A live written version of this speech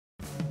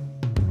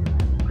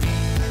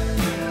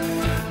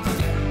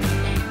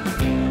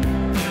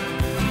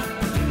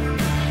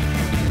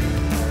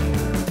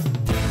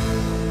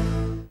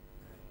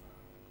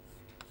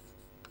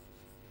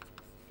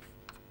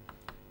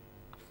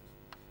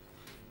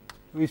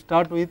we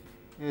start with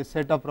a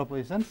set of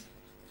propositions.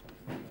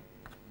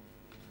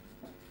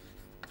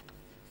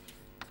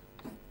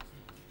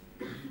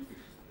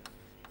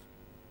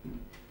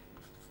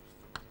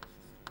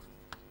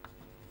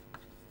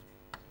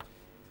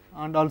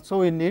 And also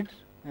we need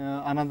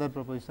another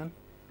proposition.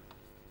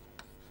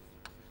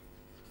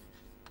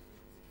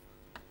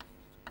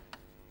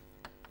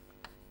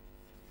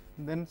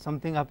 Then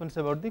something happens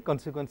about the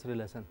consequence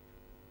relation.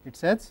 It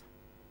says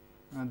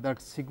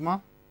that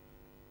sigma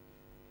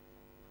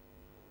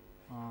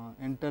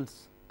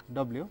entails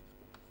W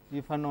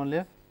if and only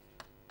if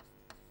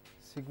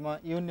sigma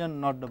union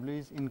not W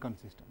is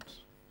inconsistent.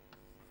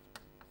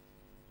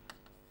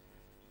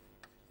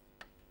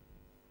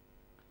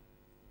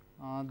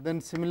 Then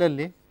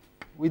similarly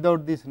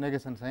without this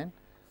negation sign,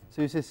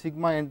 so you say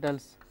sigma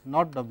entails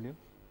not W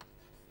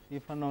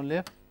if and only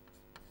if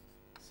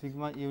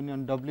sigma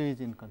union W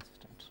is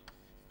inconsistent.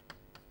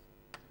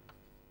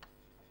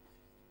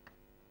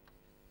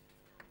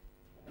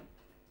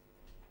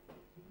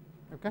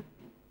 Okay.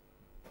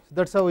 So,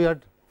 that is how we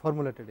had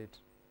formulated it.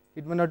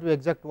 It may not be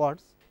exact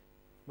words,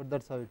 but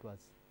that is how it was.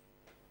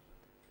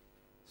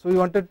 So, we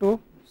wanted to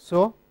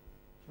show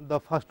the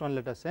first one,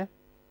 let us say.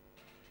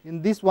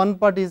 In this one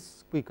part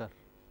is quicker.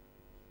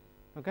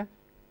 Okay.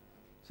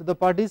 So, the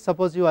part is,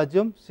 suppose you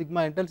assume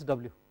sigma entails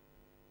W,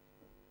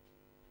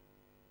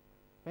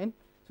 fine.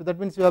 So, that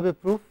means you have a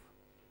proof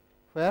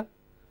where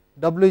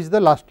W is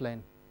the last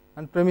line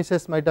and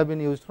premises might have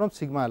been used from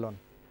sigma alone.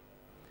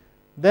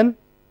 Then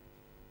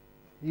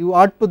you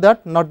add to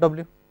that not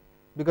W,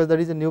 because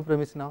that is a new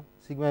premise now,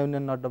 sigma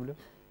union not W.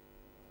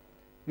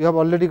 You have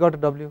already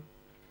got W,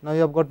 now you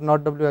have got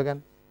not W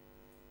again,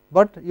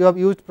 but you have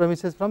used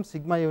premises from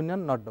sigma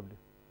union not W.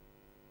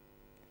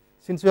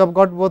 Since you have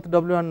got both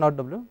W and not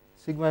W,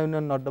 sigma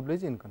union not W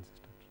is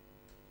inconsistent,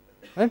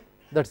 right.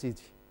 That is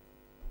easy,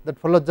 that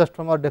follows just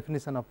from our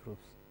definition of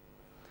proofs.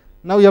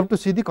 Now you have to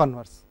see the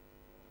converse.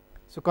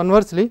 So,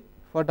 conversely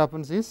what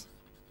happens is,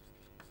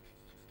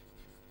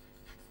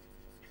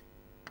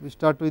 we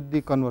start with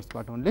the converse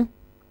part only,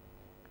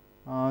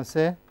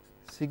 say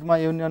sigma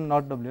union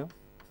not W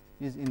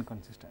is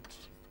inconsistent.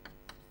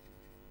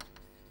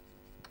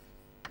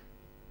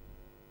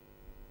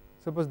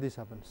 Suppose this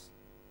happens.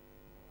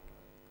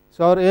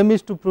 So, our aim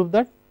is to prove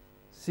that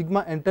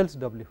sigma entails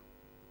W,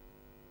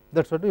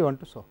 that is what we want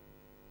to show,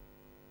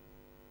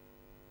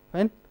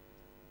 fine.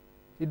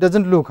 It does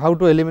not look how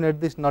to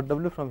eliminate this not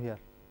W from here,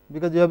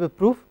 because you have a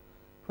proof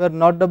where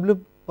not W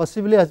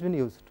possibly has been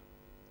used.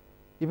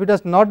 If it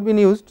has not been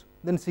used,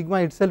 then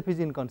sigma itself is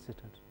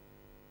inconsistent,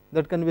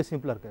 that can be a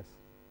simpler case,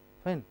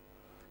 fine.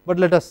 But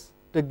let us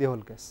take the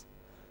whole case.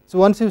 So,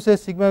 once you say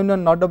sigma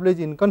union not W is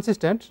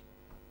inconsistent,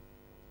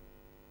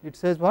 it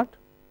says what?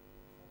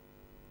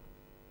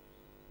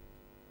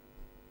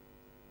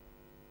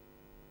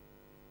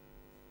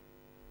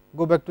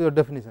 Go back to your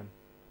definition.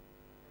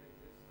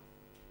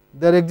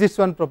 There exists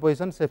one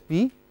proposition, say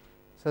P,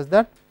 such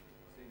that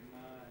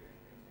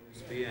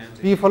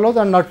P follows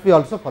and not P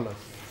also follows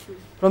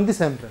from the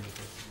same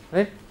premises,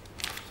 right.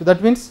 So,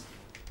 that means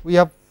we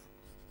have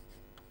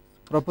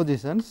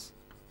propositions,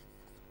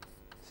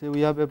 say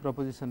we have a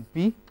proposition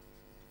P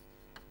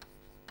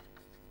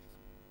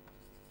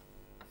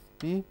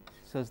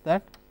such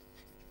that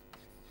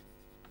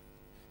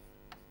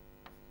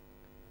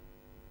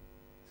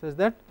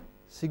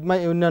sigma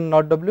union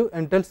not W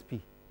entails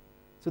P.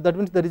 So, that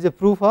means there is a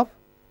proof of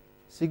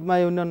sigma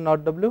union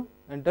not W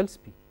entails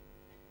P,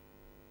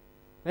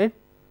 right.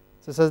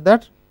 So, such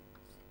that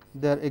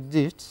there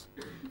exists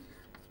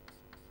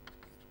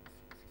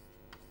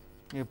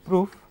a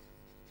proof,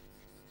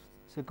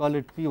 say call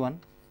it P1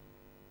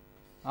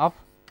 of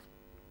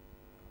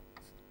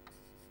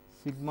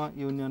sigma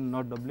union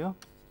not W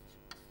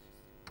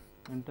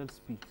entails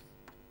P,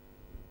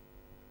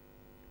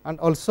 and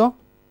also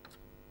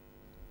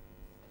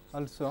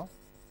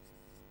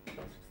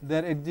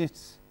there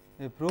exists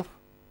a proof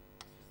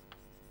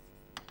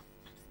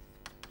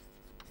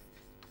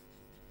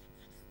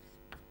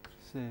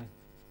say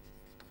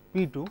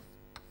P2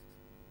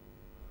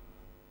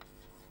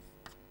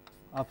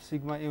 of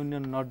sigma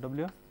union not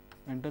W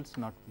entails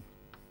not P.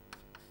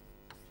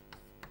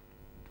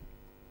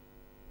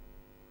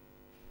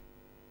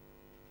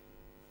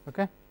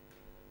 Okay.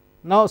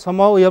 Now,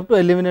 somehow we have to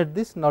eliminate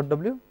this not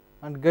W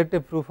and get a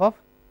proof of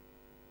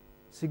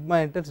sigma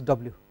entails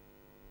W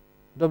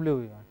we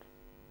want.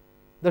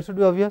 That should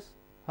be obvious.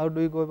 How do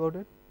we go about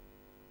it?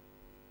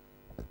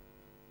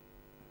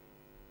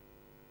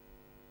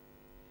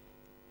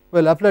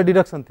 Well, apply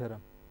deduction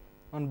theorem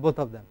on both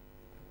of them,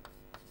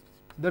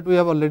 that we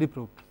have already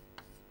proved.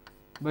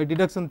 By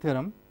deduction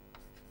theorem,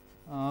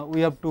 we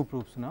have two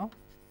proofs now.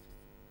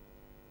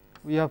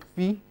 We have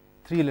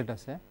P3, let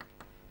us say,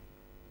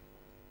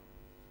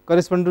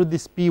 corresponding to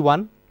this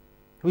P1,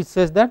 which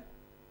says that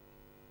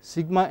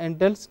sigma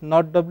entails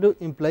not W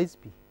implies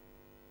P,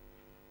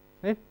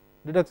 right,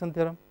 deduction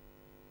theorem.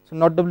 So,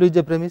 not W is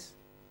a premise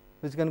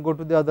which can go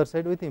to the other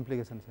side with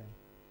implication sign.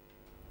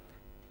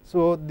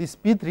 So, this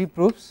P3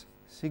 proves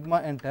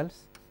sigma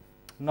entails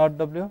not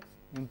W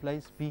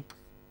implies P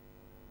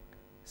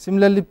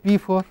Similarly,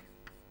 P4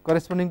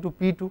 corresponding to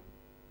P2,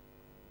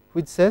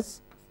 which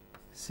says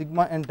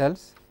sigma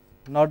entails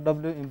not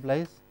W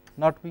implies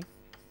not V.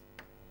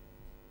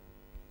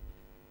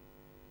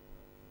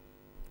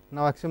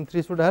 Now, axiom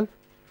 3 should help.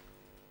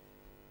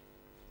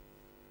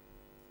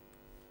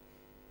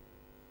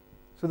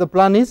 So, the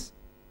plan is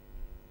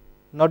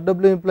not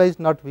W implies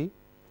not V,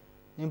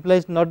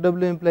 implies not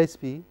W implies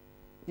P,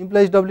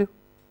 implies W,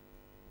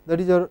 that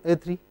is your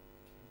A3.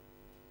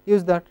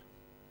 Use that,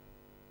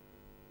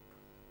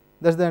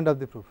 that is the end of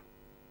the proof.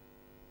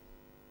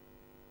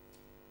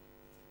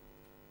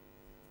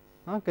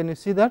 Can you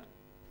see that?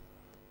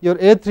 Your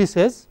A3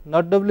 says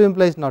not W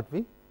implies not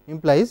V,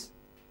 implies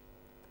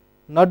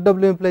not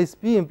W implies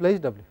P, implies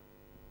W.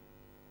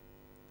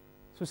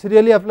 So,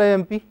 serially apply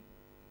MP,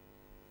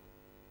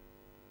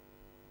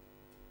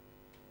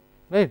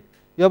 right,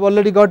 you have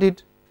already got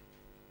it.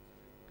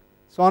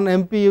 So, on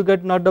MP you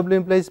get not W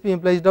implies P,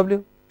 implies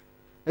W,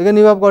 again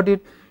you have got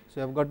it.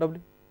 So, you have got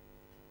W,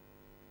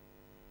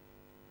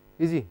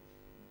 easy,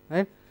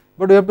 right,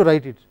 but we have to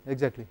write it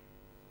exactly,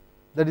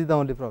 that is the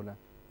only problem.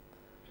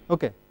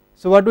 Okay.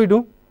 So, what we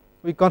do?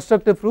 We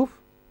construct a proof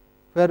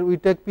where we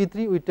take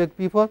P3, we take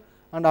P4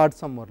 and add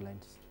some more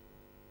lines,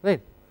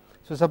 right.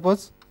 So,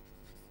 suppose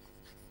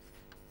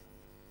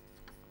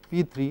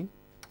P3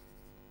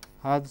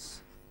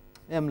 has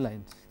m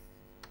lines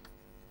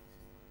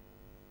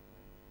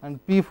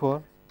and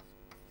P4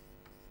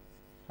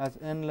 has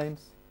n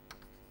lines.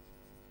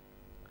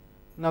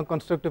 Now,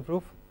 construct a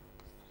proof,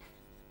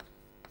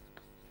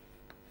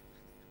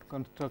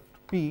 construct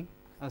P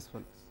as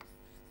follows.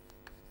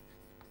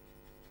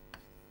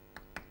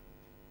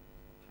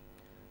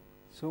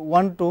 So,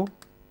 1 to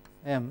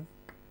m,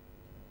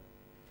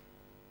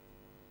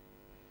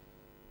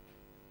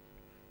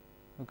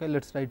 okay,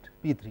 let us write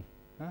P3.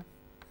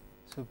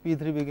 So,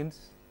 P3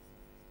 begins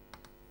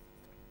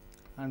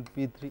and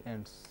P3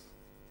 ends.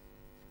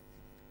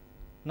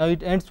 Now,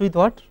 it ends with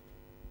what?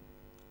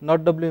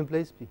 Not W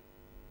implies P.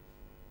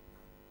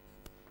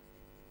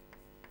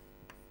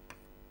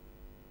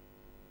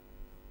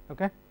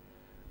 Okay.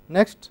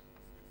 Next,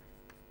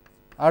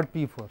 add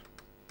P4.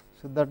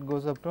 So, that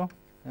goes up to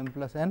m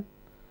plus n.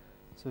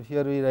 So,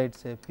 here we write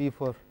say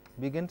P4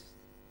 begins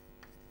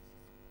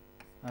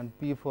and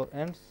P4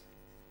 ends,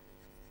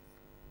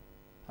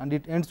 and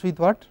it ends with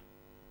what?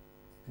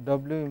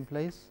 W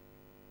implies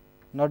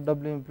not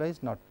W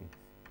implies not P.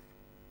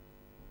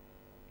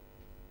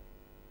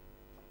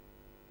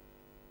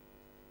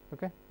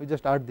 Okay. We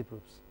just add the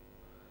proofs.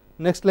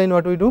 Next line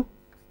what we do?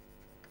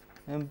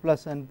 M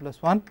plus n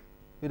plus 1,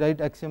 we write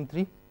axiom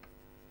 3.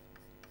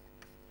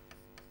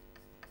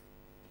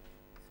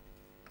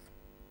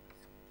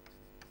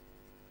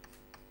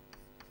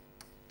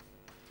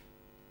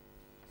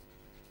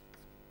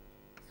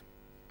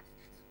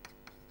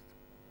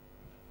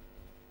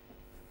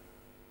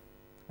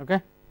 Okay.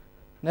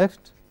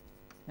 Next,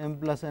 m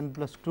plus n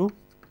plus 2,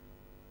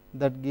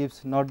 that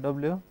gives not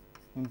W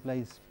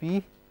implies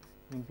P,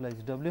 implies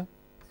W.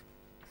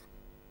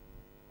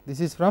 This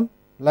is from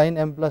line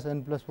m plus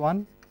n plus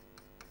 1,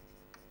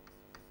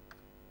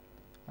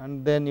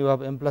 and then you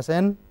have m plus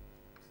n,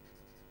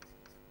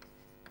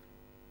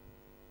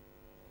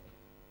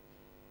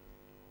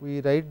 we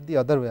write the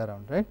other way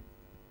around, right,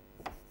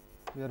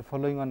 we are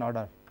following on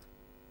order,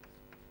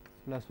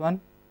 plus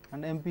 1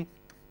 and m p.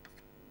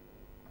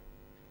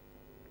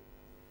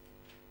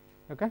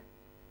 Okay.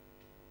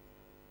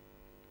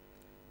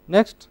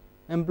 Next,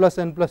 m plus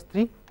n plus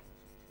 3.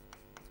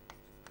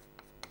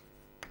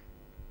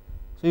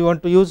 So, we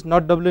want to use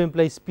not W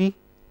implies P.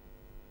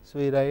 So,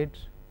 we write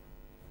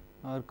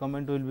our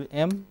comment will be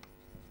m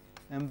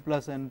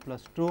plus n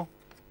plus 2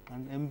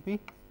 and m p,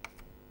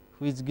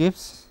 which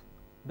gives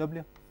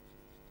W,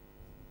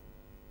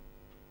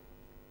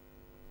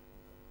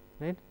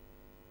 right.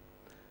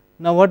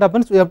 Now, what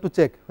happens? We have to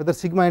check whether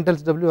sigma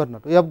entails W or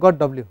not. We have got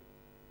W.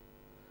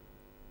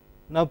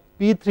 Now,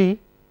 P3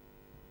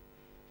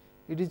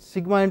 it is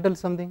sigma entails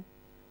something.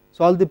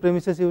 So, all the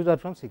premises used are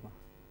from sigma.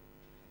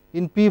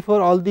 In P4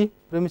 all the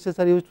premises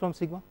are used from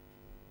sigma.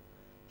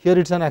 Here it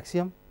is an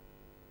axiom,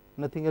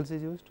 nothing else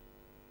is used.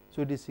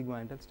 So, it is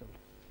sigma entails W,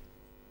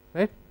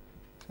 right.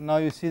 So, now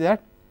you see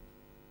that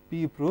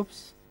P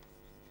proves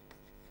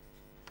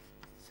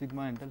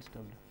sigma entails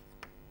W.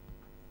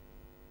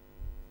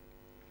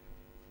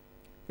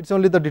 It is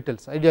only the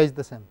details, idea is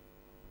the same.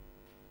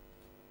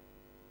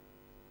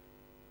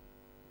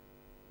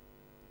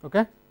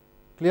 Okay,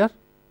 clear?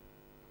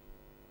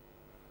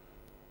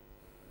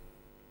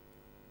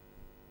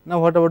 Now,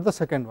 what about the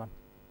second one?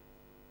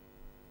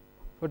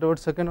 What about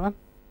second one?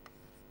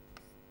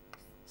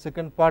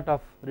 Second part of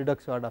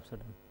redux ad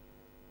absurdum.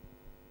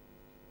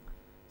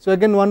 So,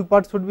 again one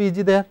part should be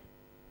easy there.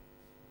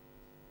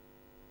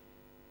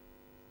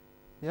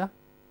 Yeah.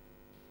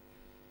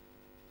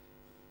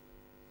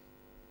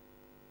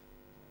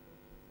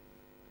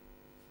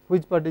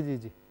 Which part is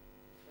easy?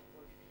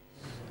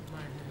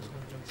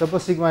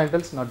 Suppose sigma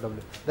entails not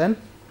W, then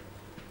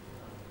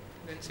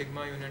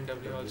sigma union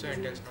W also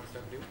entails not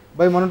W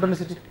by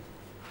monotonicity,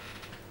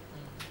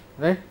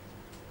 right.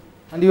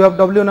 and you have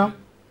W now.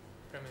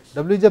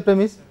 W is a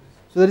premise,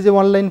 so there is a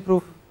one line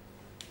proof.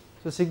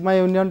 So sigma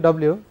union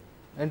W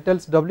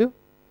entails W,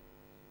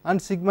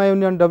 and sigma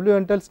union W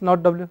entails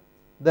not W,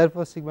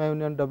 therefore sigma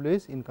union W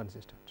is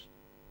inconsistent.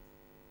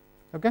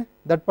 Okay,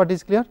 that part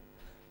is clear.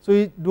 So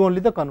we do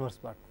only the converse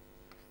part.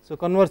 So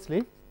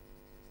conversely,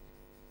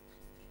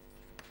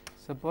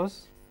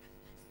 suppose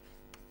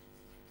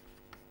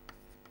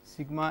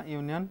sigma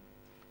union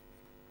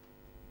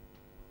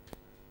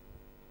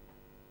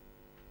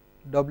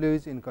W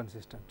is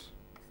inconsistent.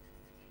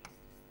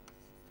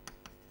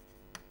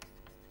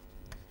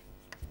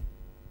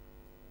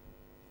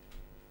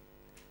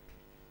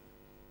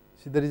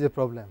 See, there is a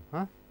problem,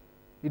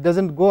 it does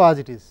not go as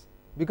it is,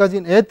 because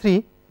in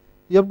A3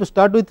 you have to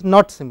start with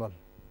not symbol.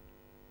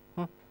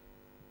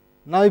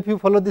 Now if you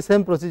follow the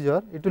same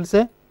procedure, it will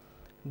say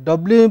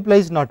W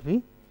implies not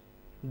P,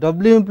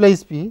 W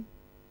implies P,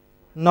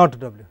 not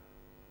W.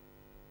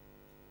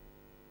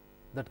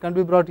 That can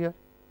be brought here,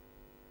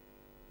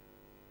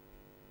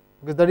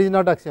 because that is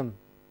not axiom.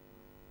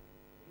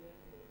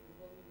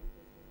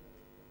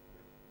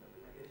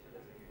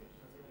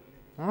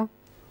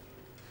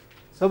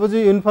 Suppose you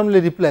uniformly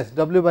replace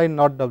W by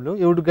not W,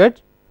 you would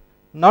get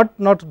not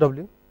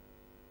W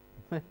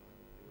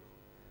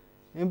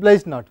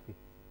implies not P,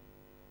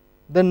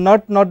 then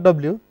not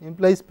W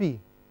implies P,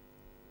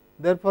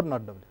 therefore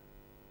not W.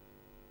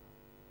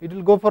 It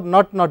will go for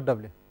not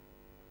W,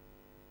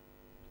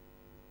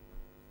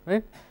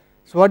 right.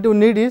 So what you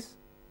need is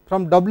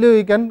from W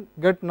you can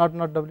get not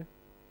W.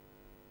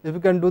 If you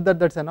can do that,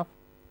 that is enough.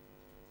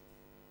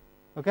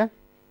 Okay.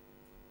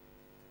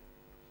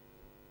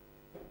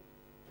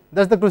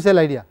 That is the crucial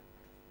idea,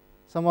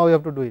 somehow you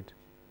have to do it,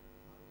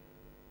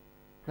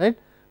 right.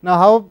 Now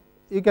how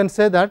you can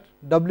say that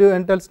W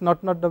entails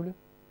not W?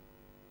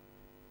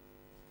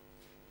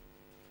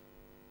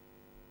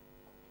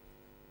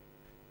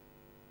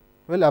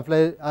 Well,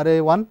 apply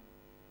array 1,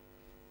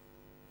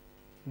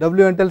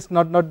 W entails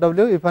not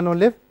W if and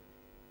only if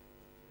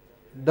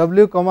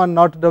W comma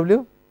not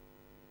W,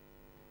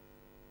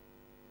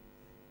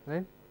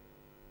 right.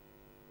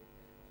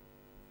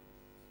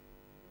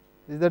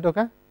 Is that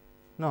okay?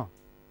 No,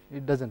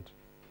 it does not.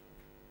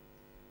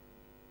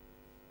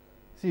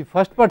 See,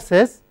 first part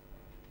says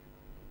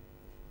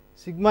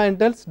sigma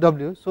entails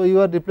W, so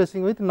you are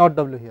replacing with not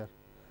W here.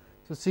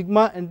 So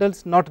sigma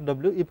entails not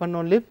W if and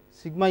only if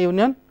sigma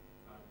union,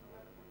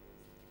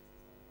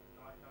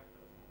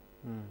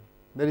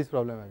 there is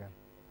problem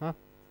again.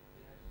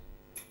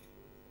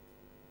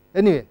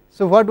 Anyway,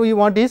 so what we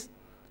want is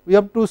we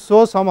have to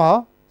show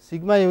somehow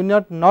sigma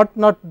union not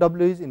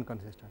W is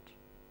inconsistent.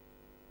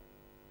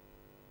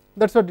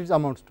 That is what it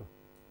amounts to,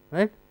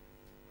 right.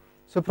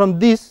 So from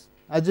this,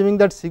 assuming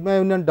that sigma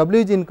union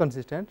W is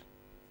inconsistent,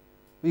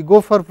 we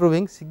go for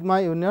proving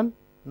sigma union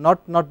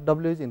not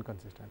W is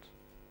inconsistent,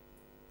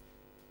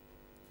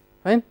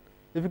 fine.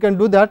 If you can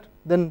do that,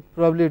 then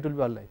probably it will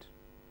be all right.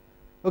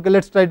 Okay,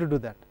 let us try to do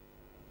that.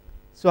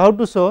 So how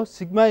to show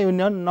sigma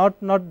union not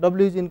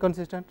W is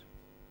inconsistent?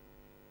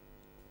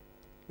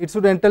 It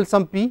should entail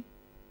some P,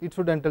 it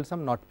should entail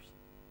some not P,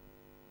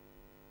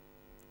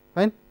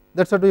 fine.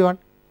 That is what we want.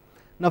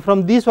 Now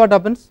from this what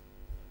happens?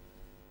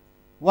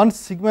 Once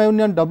sigma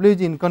union W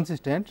is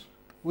inconsistent,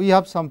 we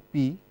have some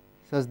P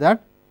such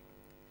that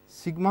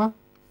sigma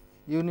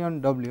union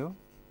W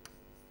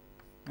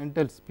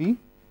entails P,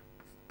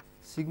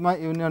 sigma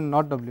union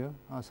not W,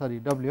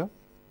 W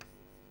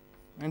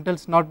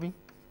entails not P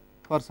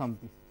for some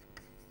P,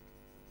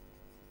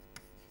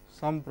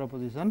 some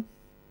proposition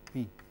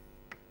P.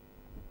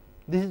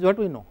 This is what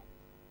we know.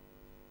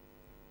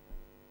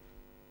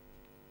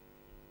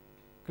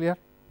 Clear?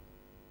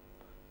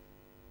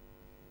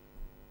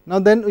 Now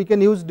then we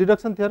can use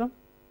deduction theorem.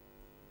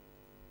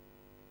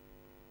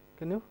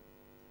 Can you?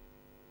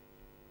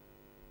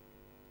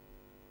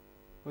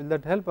 Will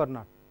that help or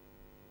not?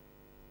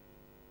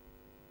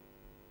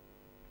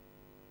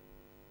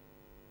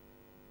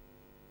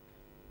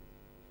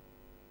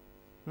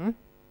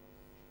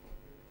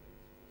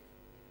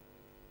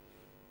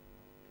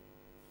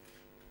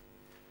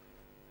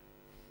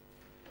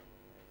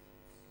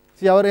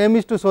 See, our aim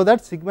is to show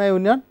that sigma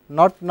union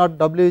not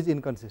W is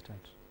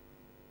inconsistent,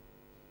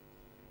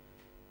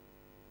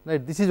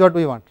 right. This is what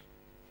we want,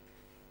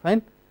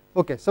 fine.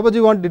 Okay, suppose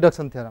you want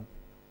deduction theorem,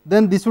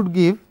 then this would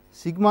give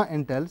sigma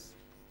entails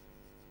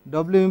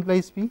W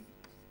implies P,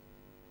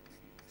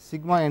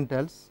 sigma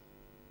entails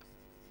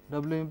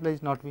W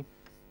implies not P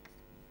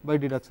by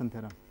deduction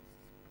theorem.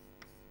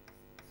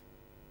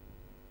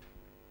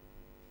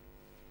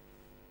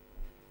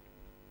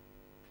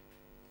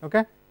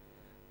 Okay.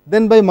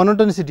 Then by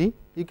monotonicity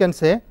you can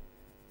say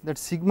that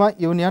sigma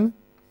union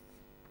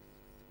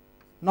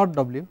not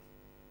W,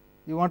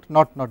 you want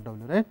not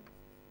W, right,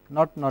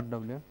 not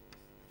W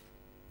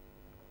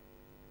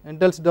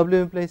entails W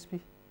implies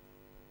P.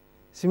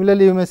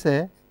 Similarly, you may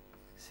say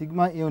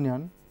sigma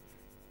union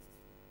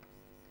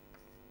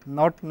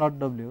not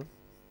W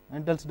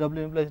entails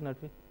W implies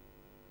not P.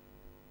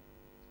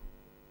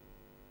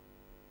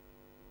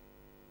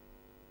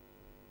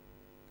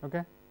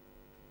 Okay.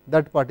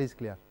 that part is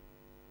clear.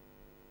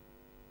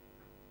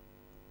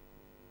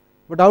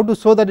 But how to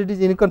show that it is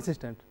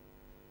inconsistent?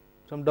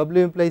 From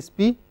W implies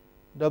P,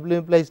 W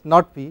implies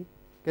not P,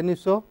 can you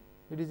show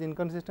it is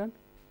inconsistent?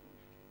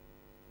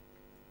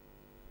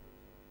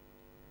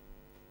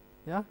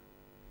 Yeah.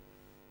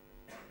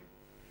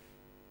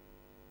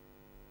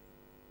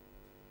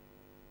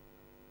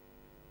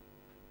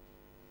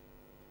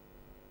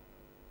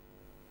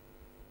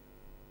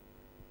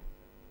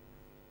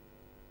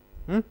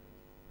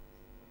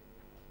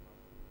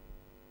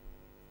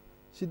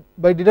 See,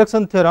 by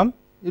deduction theorem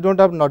you do not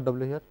have not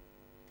W here,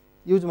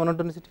 use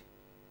monotonicity,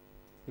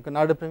 you can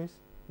add a premise,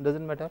 does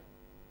not matter.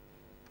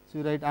 So,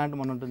 you write and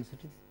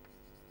monotonicity.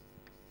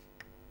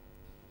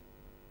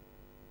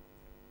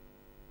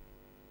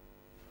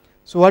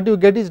 So, what you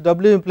get is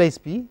W implies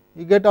P,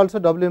 you get also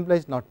W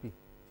implies not P,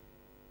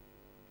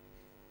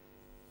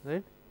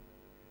 right.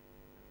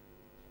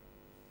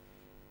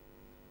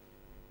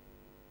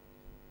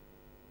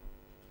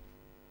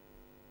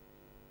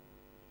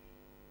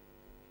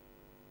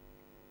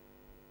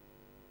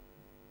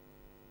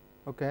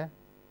 Okay.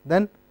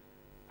 Then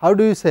how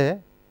do you say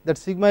that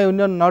sigma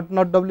union not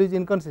W is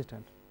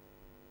inconsistent?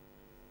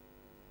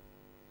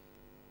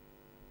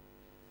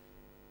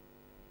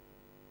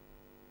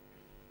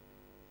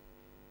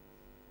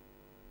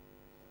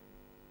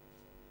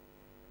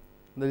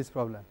 There is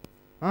problem.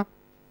 Huh?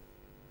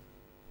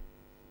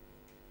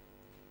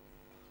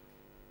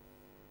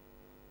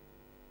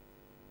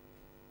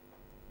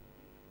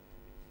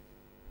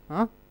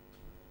 Huh?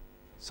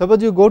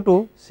 Suppose you go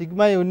to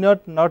sigma union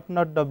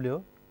not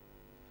W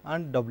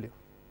and W.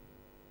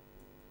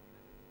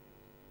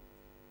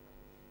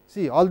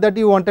 See, all that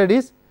you wanted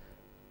is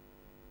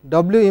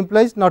W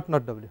implies not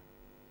W,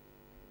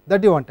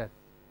 that you wanted.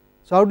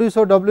 So, how do you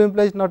show W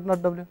implies not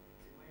W?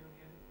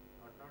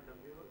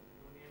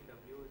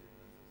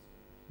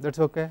 That is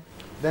okay.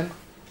 Then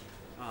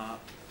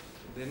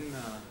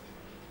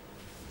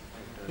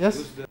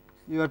yes,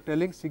 you are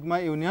telling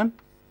sigma union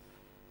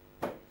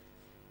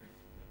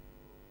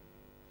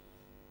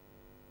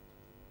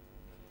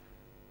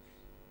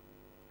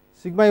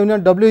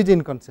W is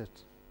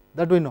inconsistent,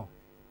 that we know,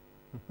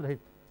 right.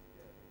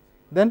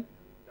 Then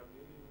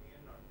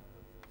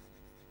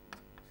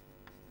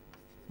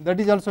that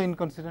is also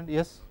inconsistent,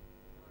 yes.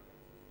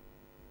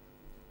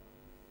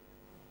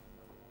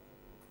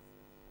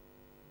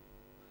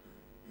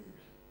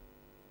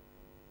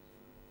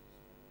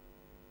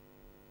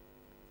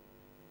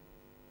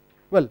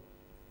 Well,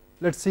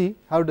 let us see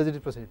how does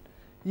it proceed.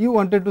 You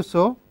wanted to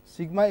show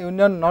sigma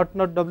union not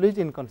W is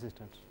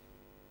inconsistent,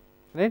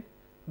 right,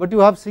 but you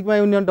have sigma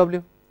union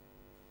W.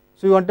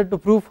 So, you wanted to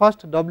prove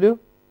first W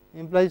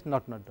implies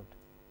not W,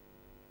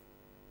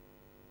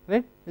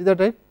 right, is that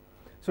right.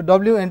 So,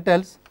 W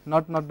entails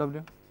not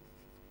W.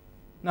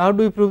 Now, how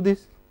do you prove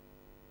this?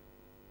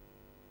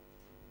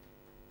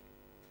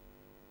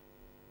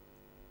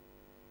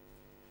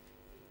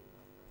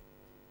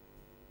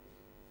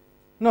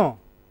 No,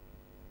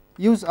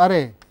 use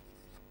array,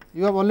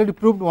 you have already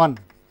proved one.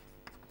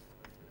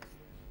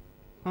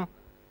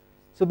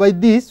 So, by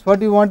this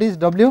what you want is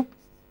W,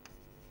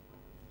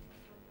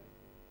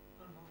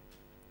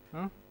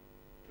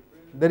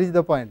 there is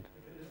the point,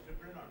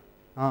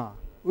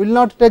 we will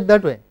not take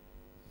that way.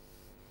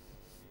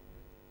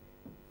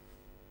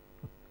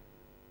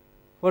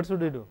 What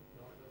should we do?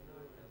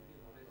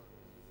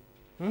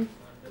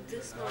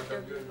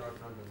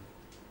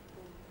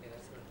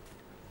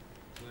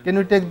 Can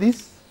we take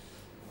this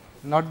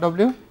not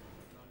W?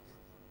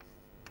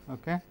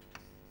 Okay.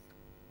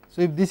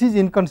 So, if this is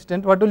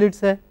inconsistent, what will it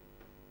say?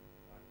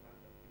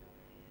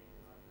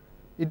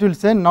 It will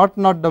say not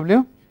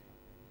W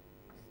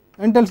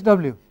entails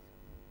W,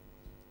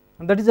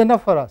 and that is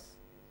enough for us.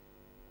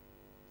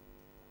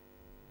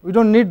 We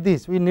do not need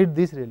this, we need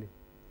this really.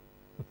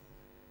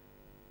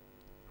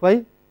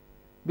 Why?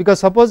 Because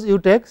suppose you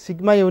take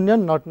sigma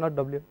union not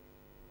W,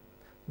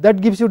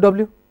 that gives you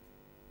W,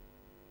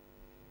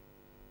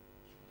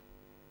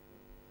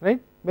 right,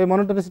 by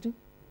monotonicity,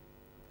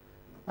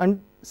 and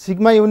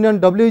sigma union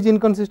W is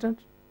inconsistent,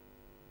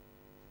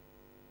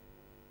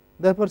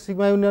 therefore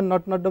sigma union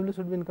not W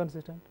should be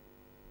inconsistent.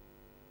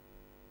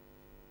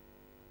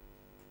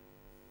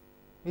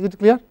 Is it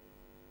clear?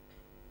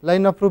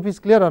 Line of proof is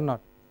clear or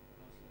not?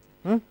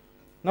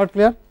 Not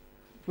clear?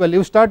 Well,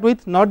 you start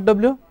with not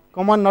W,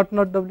 comma not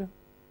W.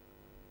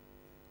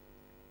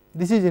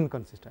 This is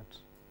inconsistent.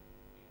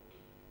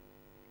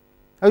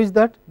 How is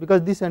that?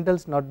 Because this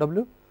entails not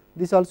W,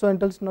 this also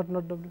entails not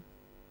W.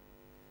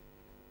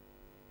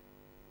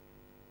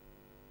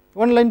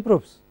 One line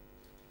proofs.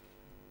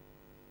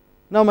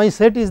 Now, my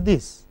set is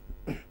this.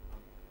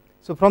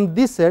 So, from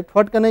this set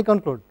what can I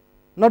conclude?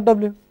 Not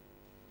W.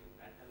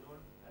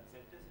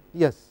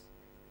 Yes,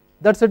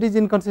 that set is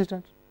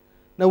inconsistent.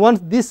 Now,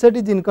 once this set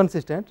is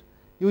inconsistent,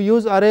 you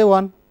use array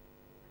 1,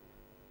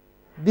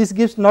 this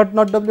gives not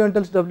W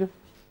entails W.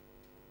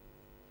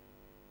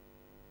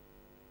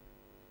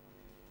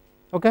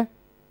 Okay,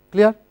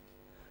 clear?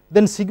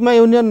 Then sigma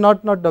union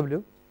not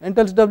W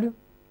entails W.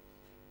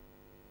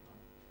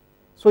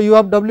 So, you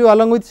have W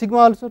along with sigma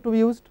also to be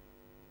used,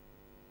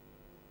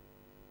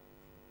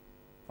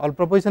 all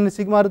proposition in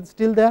sigma are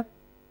still there,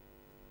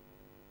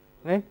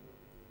 right,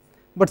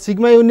 but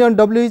sigma union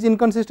W is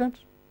inconsistent,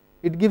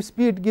 it gives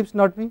P, it gives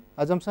not P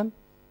assumption.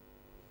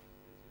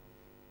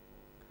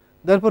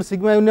 Therefore,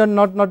 sigma union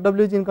not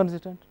W is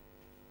inconsistent.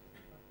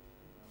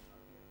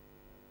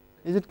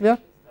 Is it clear?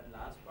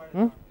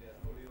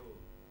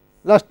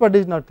 Last part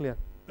is not clear.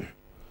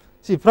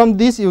 See, from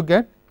this you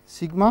get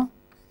sigma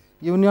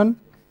union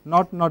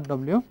not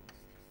W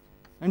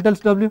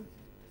entails W.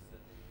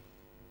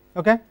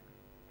 Okay.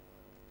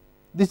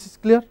 This is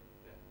clear.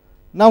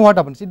 Now what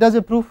happens? It does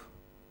a proof.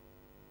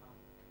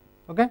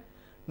 Okay.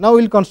 Now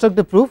we will construct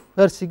a proof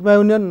where sigma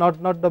union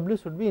not W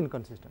should be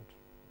inconsistent,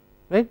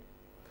 right.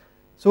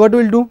 So what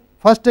we will do?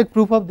 First take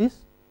proof of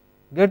this,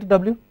 get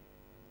W.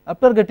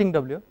 After getting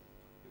W,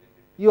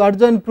 you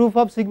adjoin proof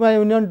of sigma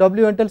union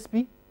W entails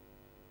P.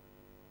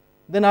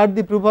 Then add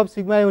the proof of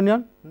sigma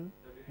union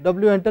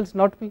W entails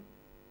not P.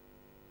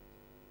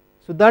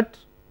 So that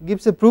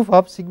gives a proof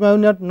of sigma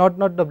union not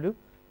W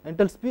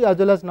entails P as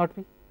well as not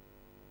P.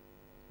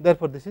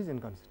 Therefore, this is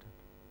inconsistent.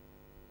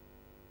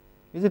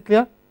 Is it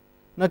clear?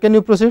 Now can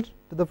you proceed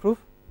to the proof?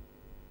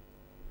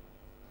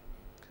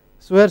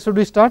 So where should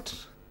we start?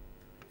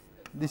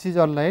 This is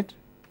all right.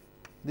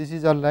 This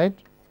is all right.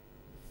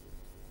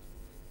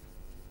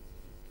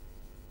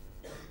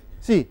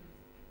 See,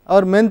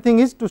 our main thing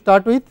is to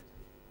start with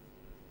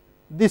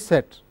this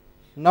set,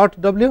 not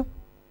W,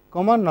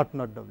 comma not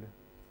W.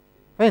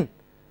 Fine.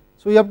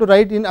 So you have to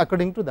write in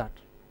according to that.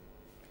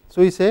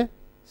 So we say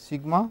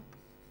sigma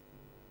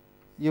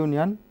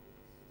union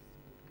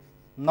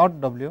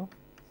not W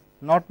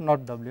not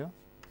W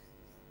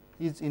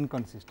is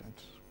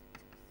inconsistent.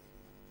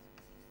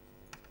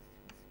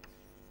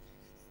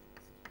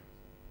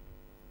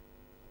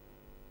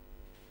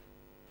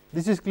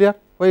 This is clear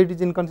why it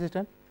is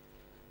inconsistent,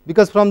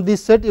 because from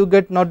this set you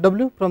get not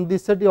W, from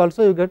this set you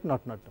also get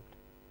not W,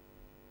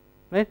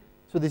 right.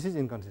 So this is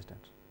inconsistent.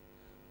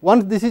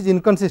 Once this is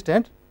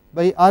inconsistent,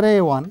 by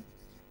RA1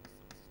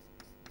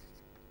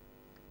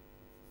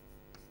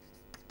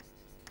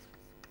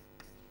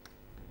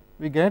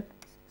 we get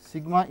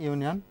sigma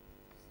union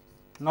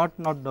not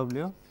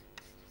W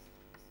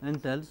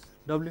entails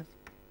W,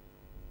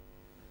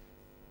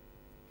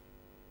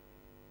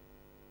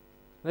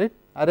 right.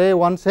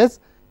 RA1 says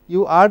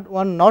you add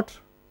one not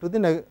to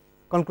the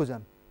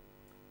conclusion,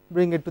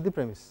 bring it to the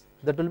premise,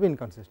 that will be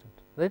inconsistent,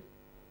 right.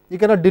 You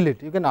cannot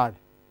delete, you can add,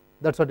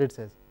 that is what it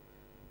says.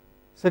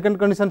 Second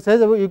condition says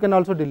you can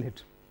also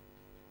delete,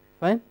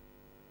 fine.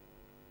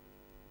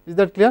 Is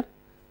that clear?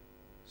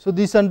 So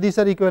these and these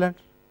are equivalent,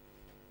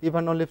 if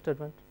and only if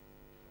statement.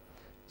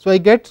 So I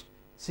get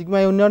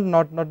sigma union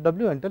not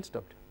W entails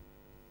W,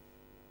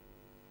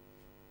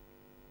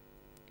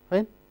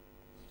 fine.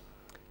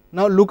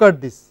 Now look at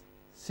this,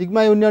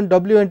 sigma union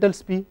W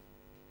entails P,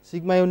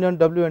 sigma union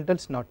W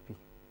entails not P.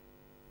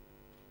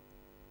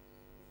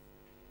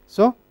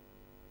 So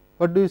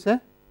what do you say?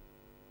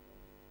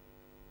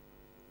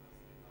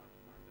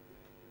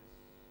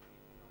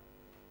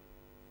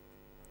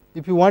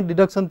 If you want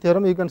deduction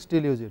theorem, you can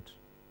still use it.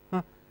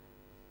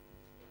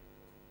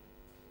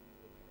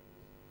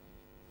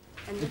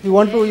 If you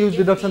want to use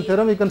deduction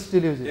theorem, you can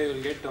still use it. You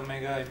will get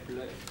omega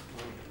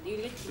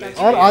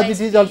or as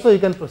it is also you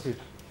can proceed.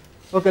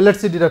 Okay, let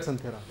us see deduction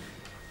theorem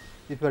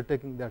if you are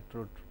taking that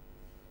route.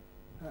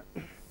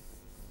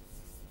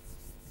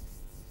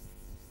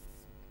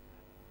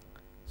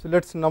 So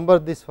let us number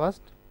this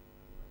first.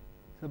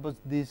 Suppose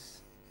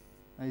this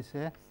I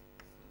say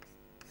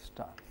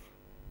star.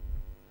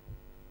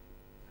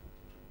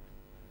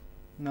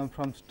 Now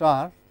from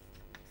star,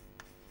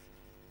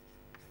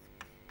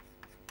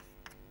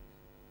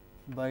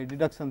 by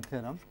deduction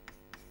theorem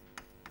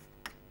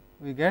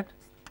we get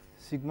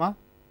sigma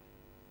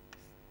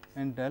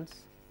entails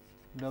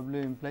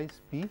W implies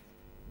P,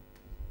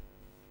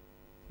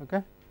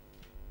 okay,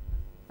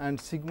 and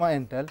sigma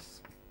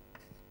entails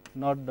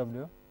not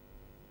W,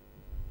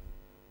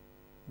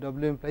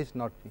 W implies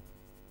not P.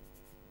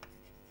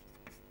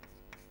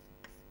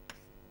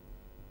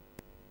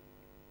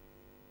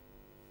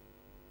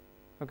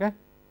 Okay.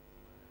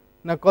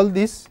 Now call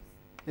this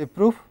a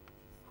proof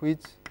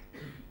which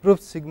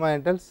proves sigma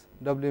entails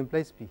W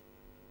implies P.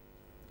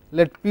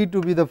 Let P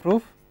to be the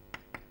proof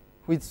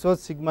which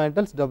shows sigma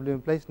entails W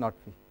implies not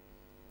P.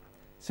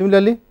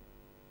 Similarly,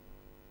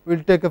 we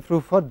will take a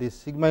proof for this,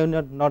 sigma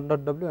union not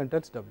W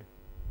entails W.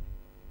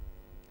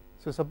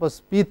 So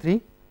suppose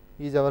P3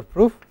 is our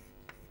proof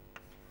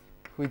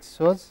which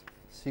shows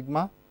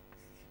sigma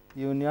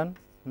union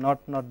not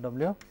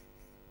W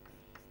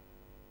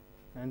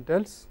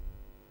entails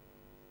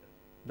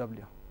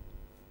W.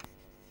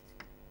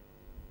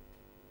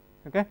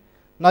 Okay.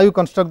 Now you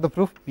construct the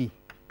proof P.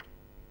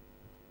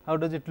 How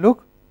does it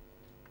look?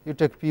 You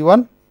take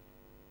P1,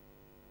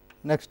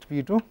 next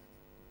P2,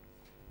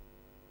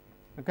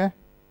 okay,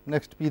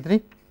 next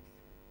P3,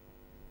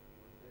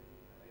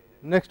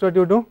 next what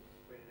you do?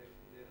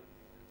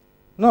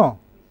 No,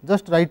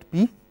 just write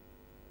P,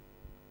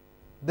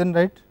 then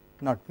write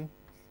not P.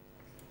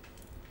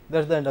 that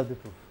is the end of the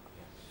proof.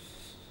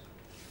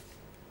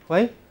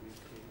 Why?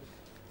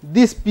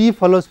 This P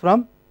follows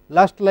from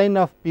last line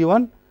of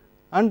P1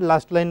 and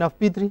last line of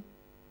P3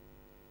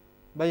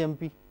 by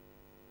MP.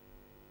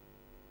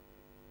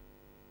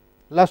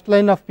 Last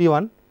line of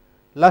P1,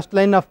 last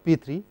line of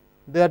P3,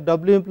 there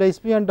W implies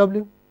P and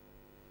W,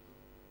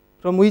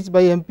 from which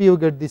by MP you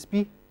get this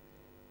P,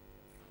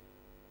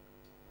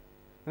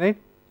 right,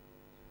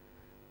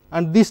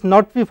 and this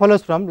not P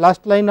follows from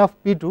last line of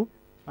P2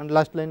 and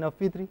last line of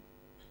P3.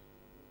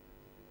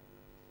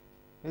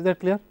 Is that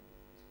clear?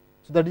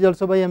 So, that is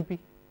also by MP,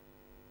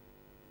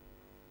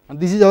 and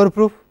this is our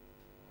proof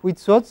which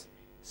shows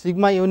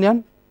sigma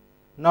union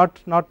not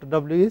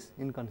W is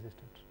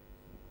inconsistent.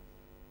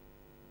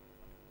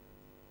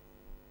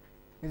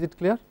 Is it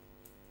clear?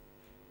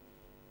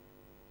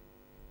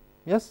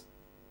 Yes.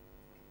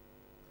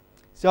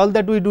 So, all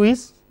that we do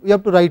is we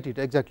have to write it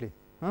exactly.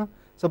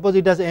 Suppose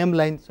it has m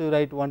lines, so you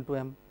write 1 to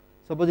m.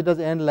 Suppose it has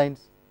n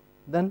lines,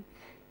 then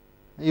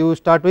you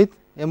start with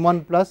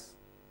m1 plus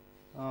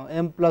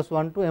m plus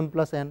 1 to m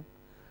plus n.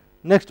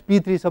 Next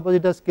P3, suppose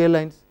it has k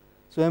lines,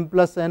 so m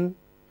plus n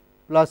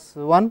plus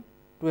 1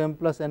 to m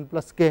plus n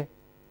plus k.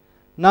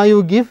 Now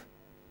you give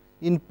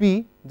in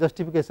P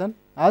justification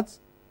as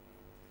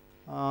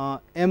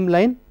m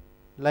line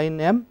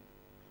m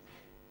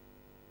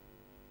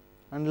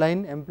and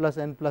line m plus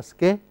n plus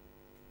k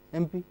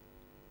MP.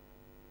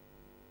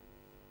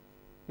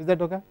 Is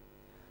that okay?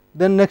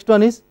 Then next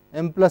one is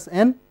m plus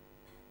n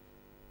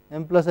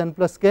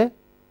plus k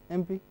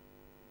MP.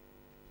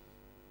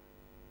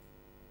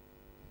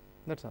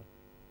 That is all.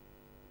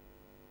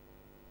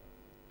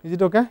 Is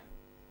it okay?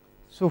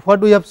 So, what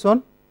we have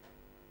shown?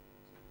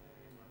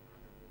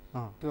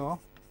 So,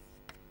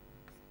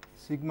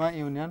 sigma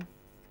union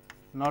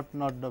not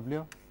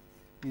W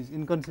is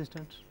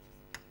inconsistent.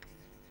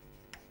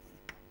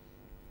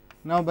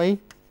 Now, by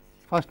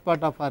first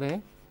part of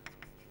array,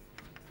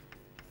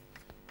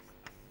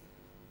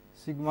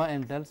 sigma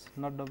entails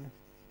not W.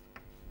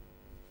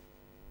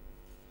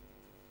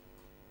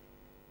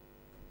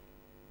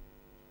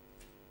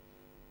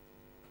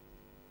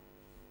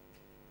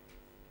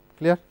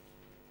 Clear?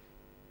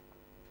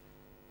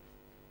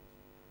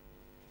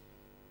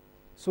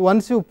 So,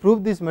 once you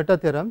prove these meta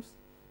theorems,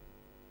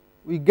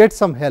 we get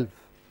some help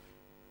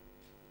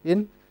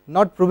in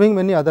not proving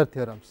many other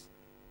theorems.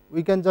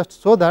 We can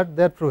just show that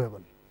they are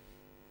provable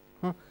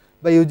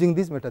by using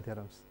these meta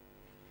theorems,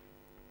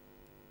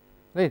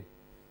 right.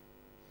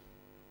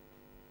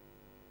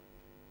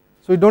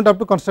 So, we do not have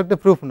to construct a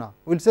proof now,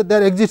 we will say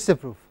there exists a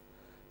proof.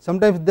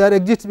 Sometimes there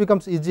exists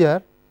becomes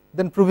easier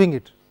than proving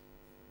it,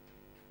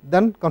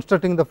 than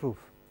constructing the proof,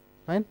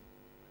 fine.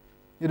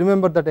 You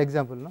remember that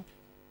example, no?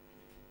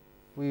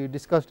 We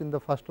discussed in the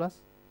first class.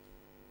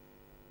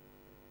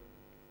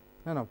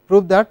 No,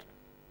 prove that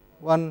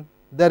one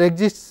there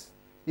exists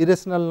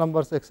irrational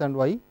numbers x and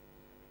y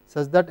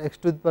such that x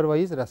to the power y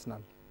is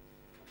rational.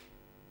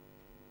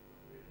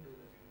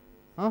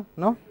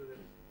 No?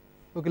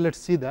 Okay, let us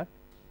see that.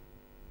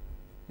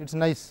 It is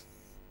nice.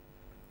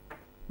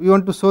 We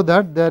want to show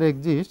that there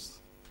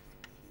exists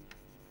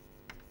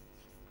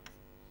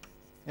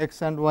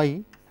x and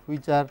y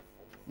which are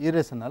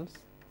irrationals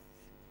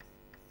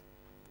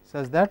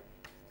such that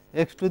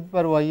x to the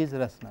power y is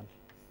rational.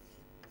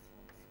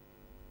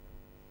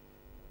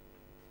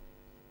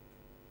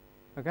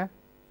 Okay.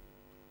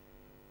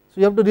 So,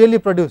 you have to really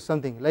produce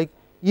something like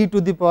e to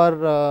the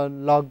power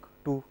log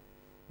 2,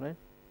 right.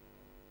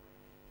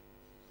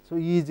 So,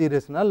 e is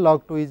irrational,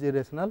 log 2 is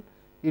irrational,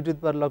 e to the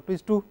power log 2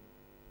 is 2,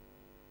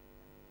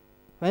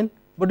 fine,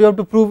 but you have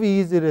to prove e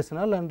is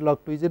irrational and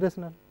log 2 is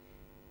irrational.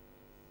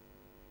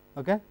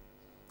 Okay.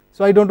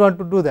 So, I do not want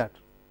to do that.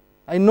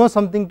 I know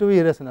something to be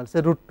irrational,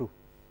 say root 2,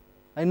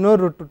 I know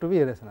root 2 to be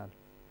irrational,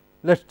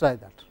 let us try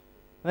that,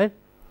 right.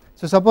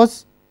 So,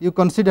 suppose you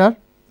consider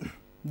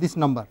this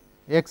number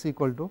x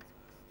equal to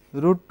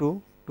root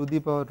 2 to the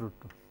power root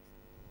 2,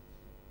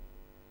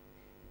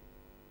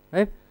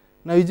 right.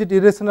 Now, is it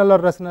irrational or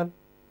rational?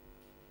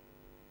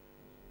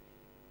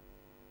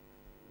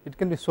 It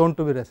can be shown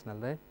to be rational,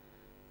 right,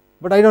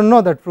 but I do not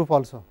know that proof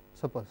also,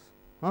 suppose.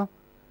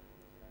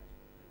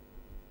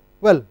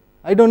 Well,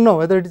 I do not know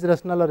whether it is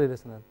rational or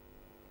irrational.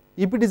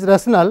 If it is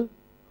rational,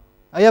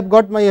 I have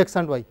got my x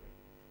and y,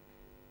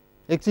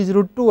 x is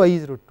root 2, y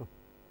is root 2.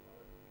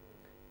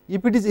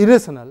 If it is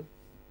irrational,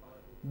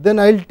 then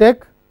I will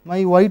take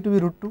my y to be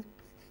root 2,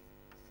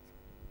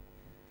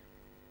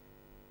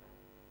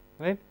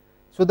 right.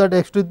 So, that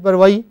x to the power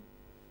y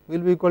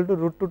will be equal to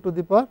root 2 to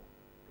the power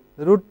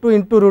root 2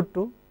 into root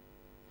 2,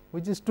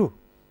 which is 2,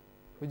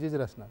 which is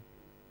rational,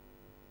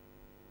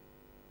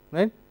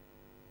 right.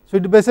 So,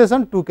 it bases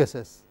on two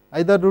cases,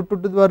 either root 2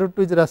 to the power root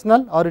 2 is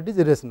rational or it is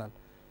irrational.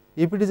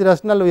 If it is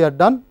rational, we are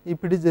done.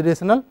 If it is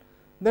irrational,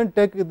 then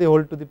take the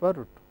whole to the power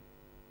root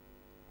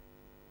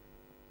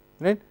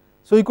 2, right.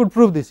 So, we could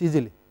prove this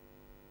easily,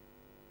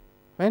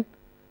 fine.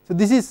 So,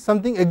 this is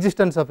something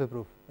existence of a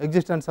proof,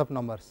 existence of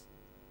numbers,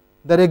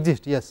 there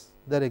exist, yes,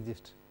 there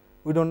exist,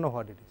 we do not know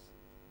what it is,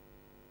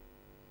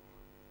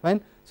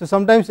 fine. So,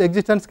 sometimes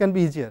existence can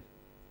be easier,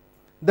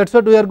 that is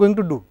what we are going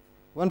to do.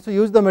 Once you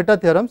use the meta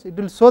theorems, it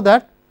will show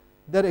that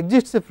there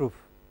exists a proof,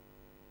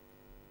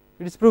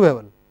 it is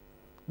provable,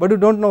 but you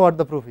do not know what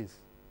the proof is,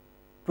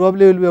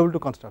 probably you will be able to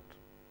construct,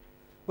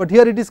 but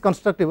here it is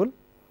constructible,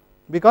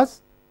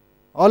 because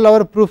all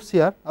our proofs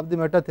here of the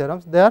meta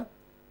theorems, they are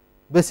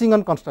basing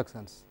on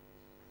constructions,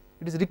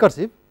 it is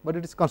recursive, but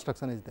it is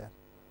construction is there.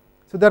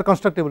 So, they are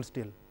constructible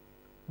still,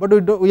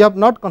 but we have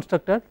not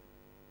constructed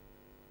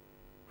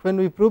when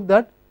we prove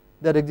that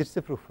there exists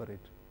a proof for it.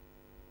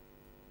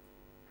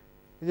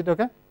 Is it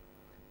okay?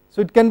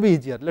 So, it can be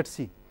easier, let us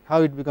see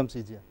how it becomes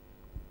easier.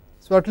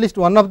 So, at least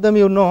one of them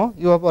you know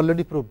you have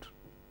already proved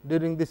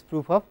during this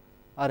proof of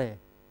array.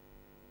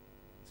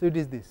 So, it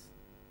is this.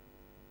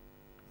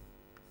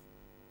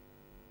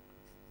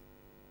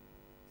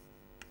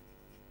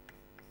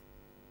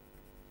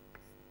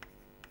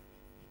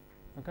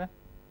 Okay.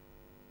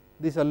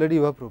 This already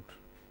you have proved.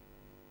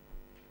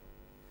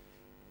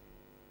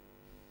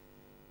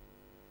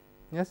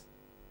 Yes,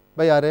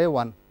 by array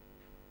 1.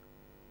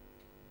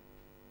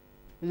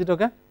 Is it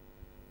okay?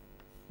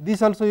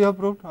 This also you have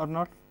proved or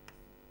not?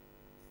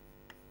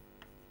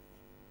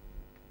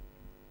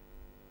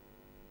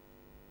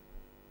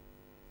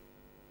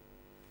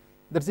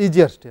 That is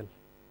easier still.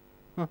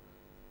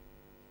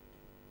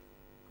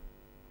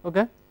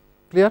 Okay,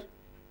 clear?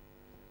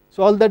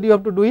 So, all that you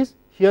have to do is,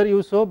 here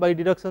you show by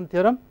deduction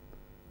theorem,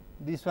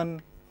 this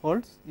one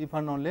holds if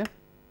and only if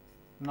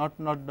not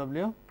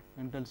W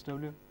entails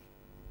W.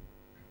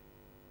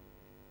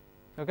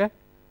 Okay.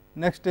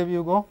 Next step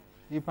you go,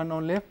 if and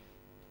only if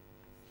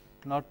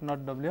not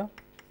W,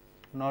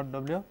 not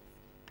W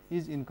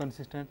is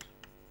inconsistent.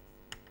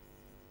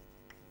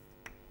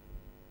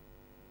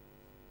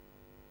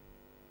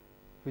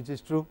 Which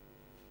is true.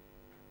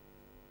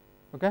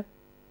 Okay.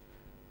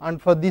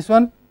 And for this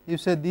one, you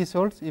say this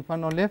holds if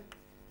and only if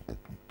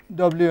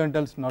W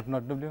entails not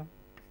W.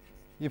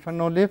 If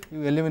and only if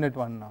you eliminate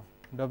one now,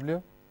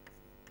 W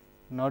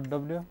not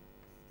W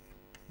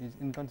is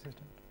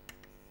inconsistent.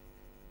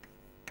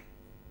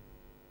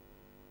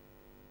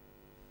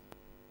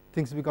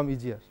 Things become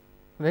easier,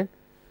 right.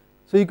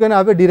 So, you can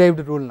have a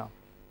derived rule now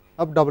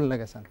of double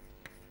negation.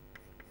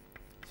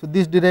 So,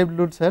 this derived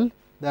rule tells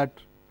that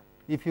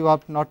if you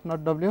have not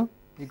W,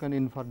 you can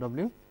infer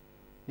W,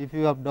 if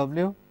you have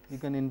W, you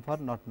can infer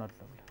not W.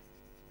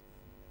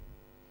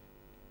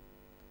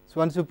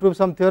 So, once you prove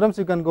some theorems,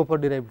 you can go for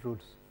derived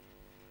rules,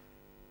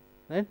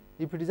 right,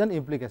 if it is an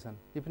implication.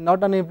 If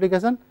not an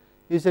implication,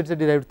 you say it is a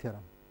derived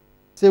theorem.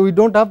 Say we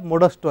do not have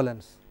modus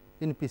tollens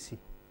in PC,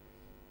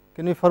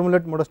 can we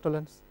formulate modus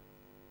tollens?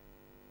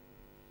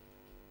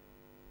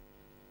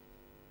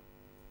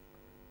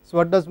 So,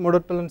 what does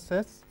modus tollens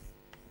says?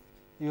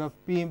 You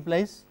have P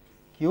implies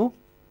Q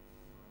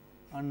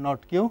and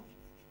not Q,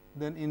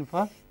 then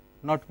infer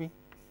not P.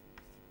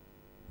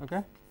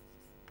 Okay.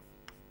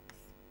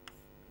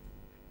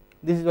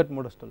 This is what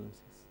modus tollens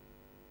is.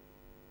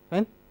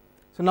 Fine.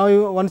 So,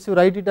 now once you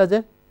write it as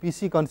a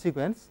PC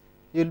consequence,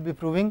 you will be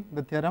proving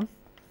the theorem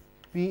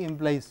P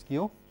implies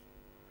Q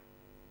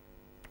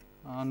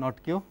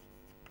not Q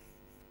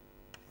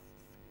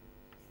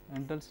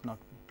entails not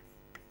P.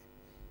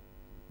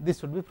 This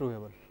should be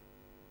provable.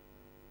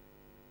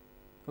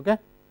 Okay.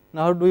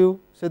 Now, how do you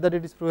say that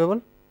it is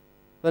provable?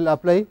 Well,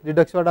 apply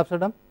reduction ad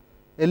absurdum,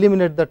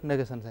 eliminate that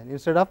negation sign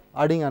instead of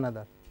adding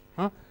another.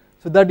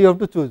 So, that you have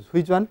to choose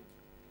which one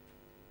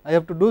I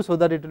have to do, so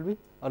that it will be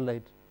all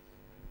right.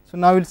 So,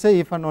 now we will say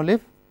if and only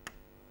if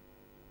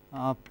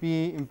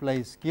P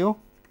implies Q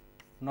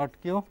not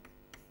Q,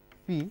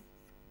 P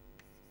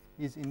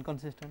is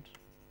inconsistent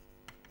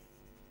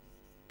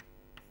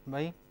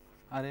by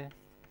array.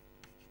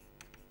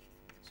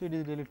 So, it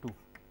is really 2.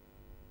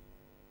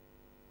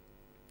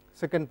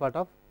 Second part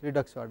of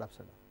reduction ad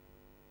absurdum.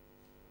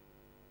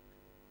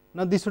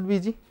 Now, this should be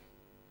easy.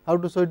 How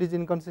to show it is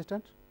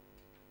inconsistent?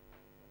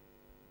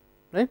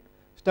 Right.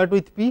 Start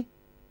with P,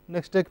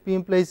 next take P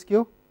implies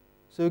Q.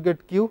 So, you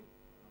get Q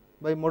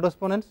by modus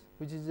ponens,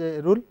 which is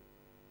a rule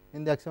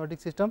in the axiomatic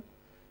system.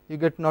 You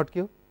get not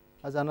Q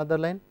as another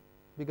line,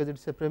 because it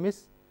is a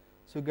premise.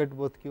 So, you get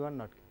both Q and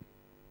not Q.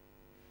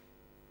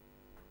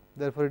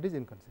 Therefore, it is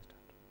inconsistent.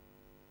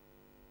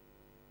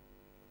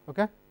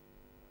 Okay.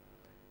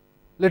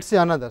 Let us see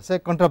another, say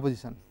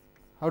contraposition.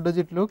 How does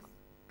it look?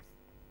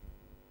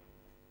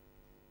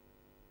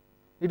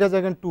 It has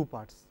again 2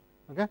 parts.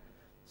 Okay.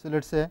 So, let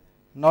us say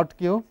not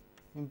Q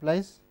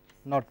implies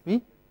not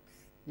P,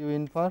 you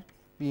infer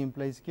P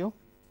implies Q.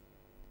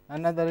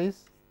 Another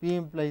is P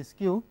implies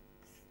Q,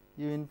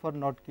 you infer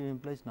not Q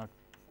implies not P.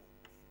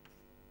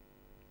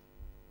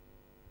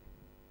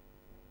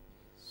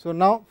 So,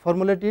 now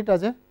formulate it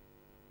as a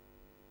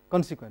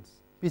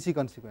consequence, PC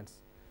consequence.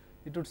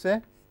 It would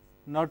say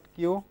not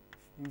Q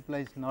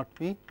implies not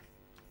P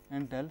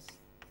entails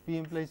P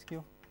implies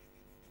Q.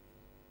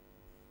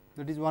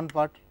 That is one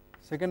part.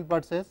 Second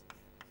part says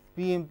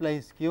P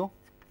implies Q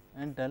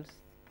entails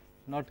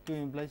not Q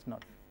implies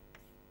not.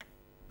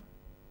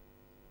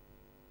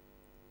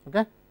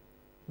 Okay.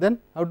 Then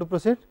how to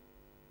proceed?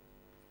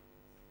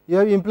 you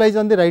have implies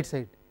on the right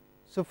side.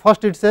 So,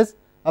 first it says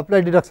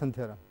apply deduction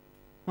theorem.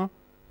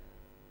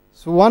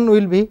 So, one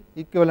will be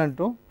equivalent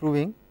to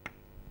proving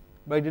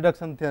by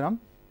deduction theorem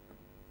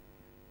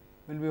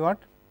will be what?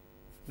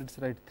 Let us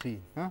write 3,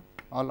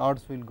 all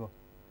odds will go.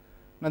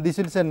 Now, this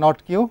will say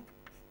not q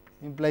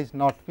implies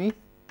not p,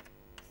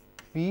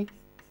 p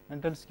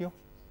entails q,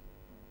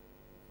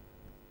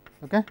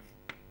 okay.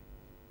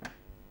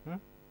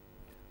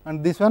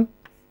 And this one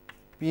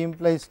p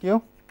implies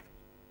q,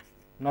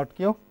 not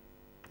q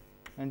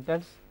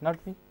entails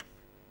not p.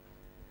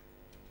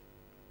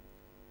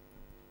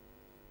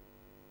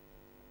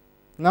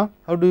 Now,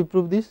 how do you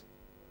prove this?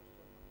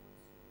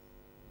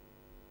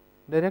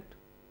 Direct?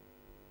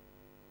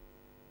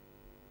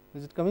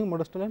 Is it coming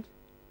modus tollens?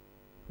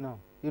 No,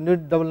 you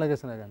need double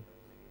negation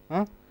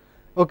again.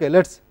 Okay,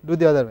 let us do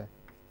the other way.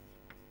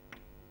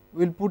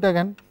 We will put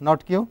again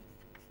not q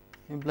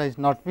implies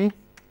not p,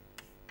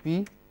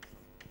 p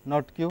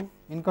not q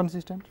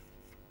inconsistent.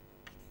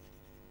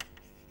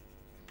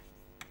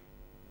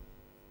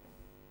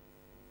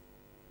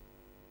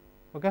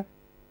 Okay,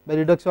 by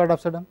reduction ad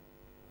absurdum,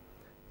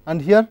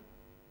 and here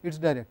it is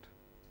direct,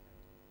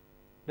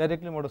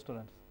 directly modus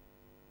tollens,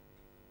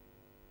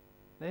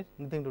 right,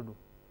 nothing to do,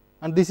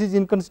 and this is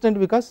inconsistent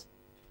because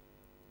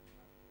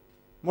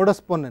modus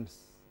ponens,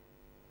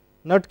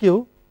 not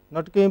q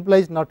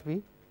implies not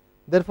p,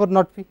 therefore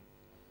not p,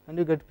 and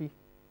you get p.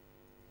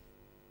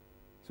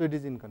 So, it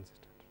is inconsistent.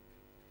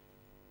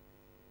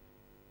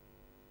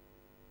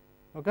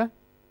 Okay,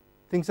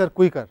 things are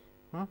quicker,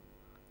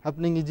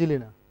 happening easily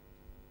now.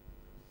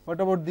 What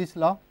about this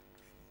law?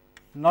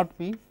 Not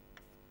p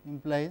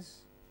implies,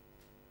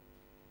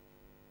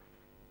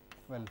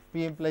 well,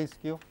 p implies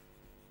q.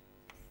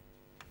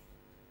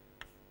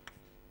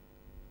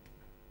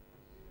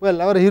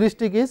 Well, our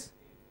heuristic is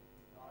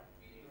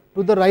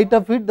to the right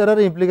of it there are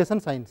implication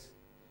signs.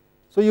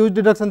 So, use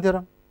deduction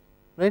theorem,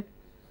 right.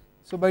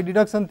 So, by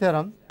deduction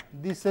theorem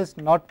this says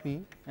not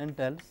p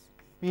entails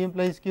p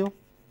implies q.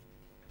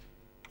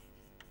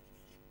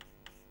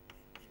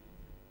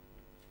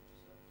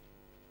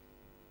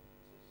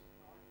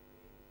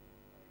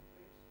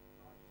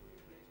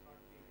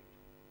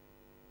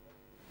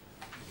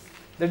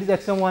 That is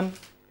axiom 1,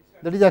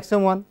 that is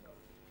axiom 1,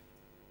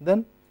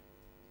 then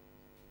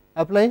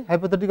apply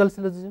hypothetical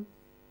syllogism,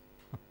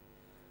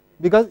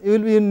 because you will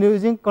be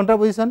using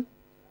contraposition.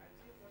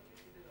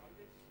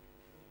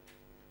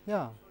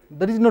 Yeah,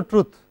 there is no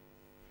truth,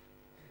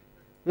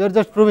 we are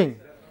just proving,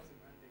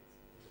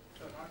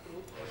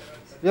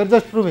 we are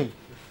just proving.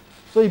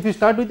 So, if you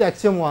start with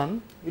axiom 1,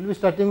 you will be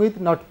starting with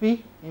not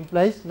p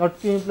implies not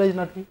q implies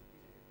not p,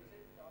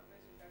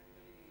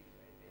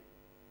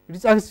 it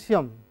is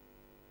axiom.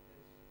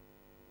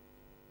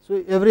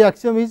 So, every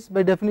axiom is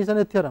by definition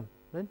a theorem,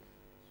 right,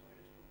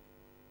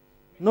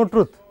 no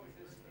truth.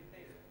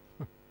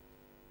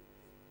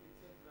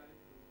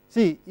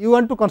 See, you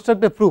want to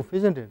construct a proof,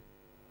 is not it?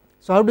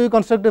 So, how do you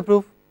construct a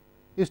proof?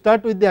 You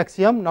start with the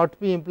axiom not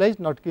p implies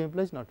not q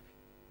implies not p,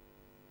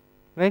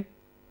 right.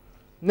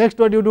 Next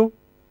what you do?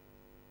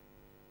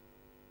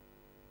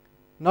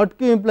 Not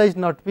q implies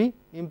not p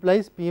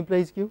implies p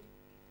implies q,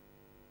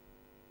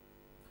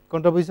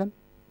 contraposition,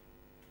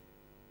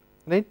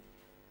 right.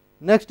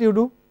 Next you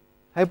do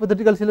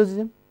hypothetical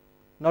syllogism,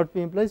 not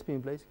p implies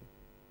q,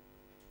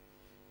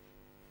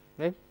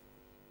 right.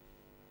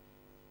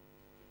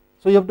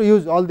 So, you have to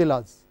use all the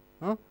laws.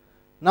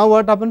 Now,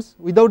 what happens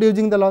without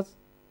using the laws?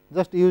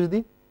 Just use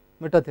the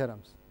meta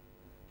theorems.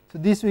 So,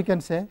 this we can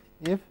say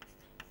if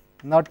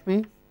not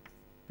p,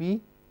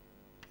 p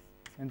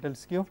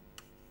entails q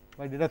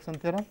by deduction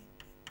theorem.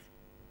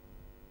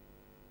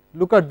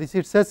 Look at this,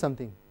 it says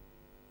something,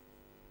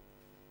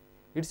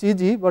 it is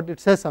easy, but it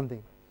says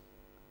something.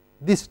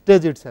 This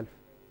stage itself,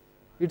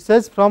 it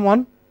says from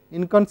one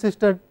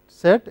inconsistent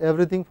set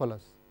everything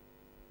follows,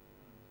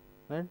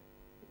 right.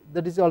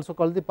 That is also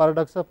called the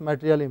paradox of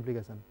material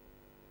implication.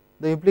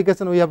 The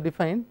implication we have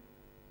defined,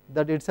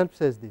 that itself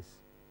says this,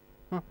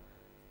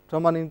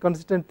 from an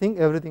inconsistent thing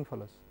everything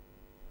follows.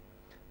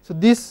 So,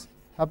 this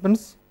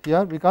happens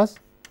here because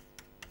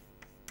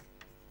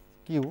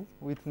q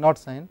with not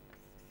sign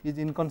is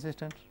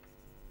inconsistent.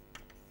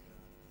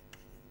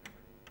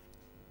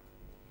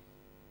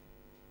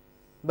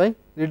 By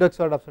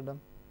reduction ad absurdum,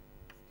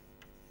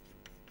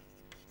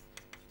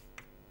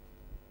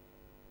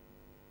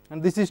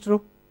 and this is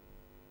true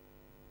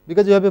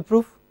because you have a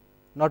proof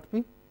not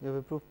p, you have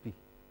a proof p,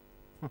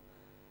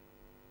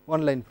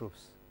 one line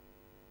proofs,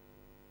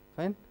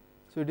 fine.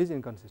 So, it is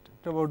inconsistent.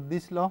 About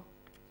this law,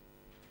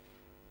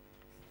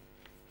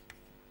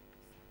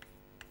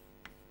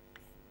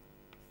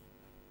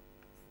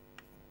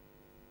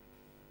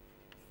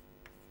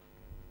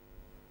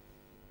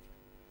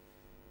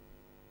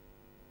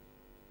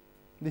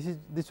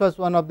 this was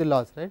one of the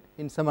laws, right,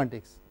 in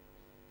semantics,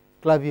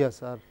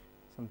 Clavius or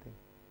something.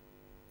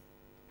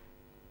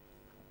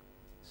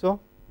 So,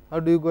 how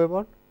do you go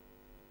about?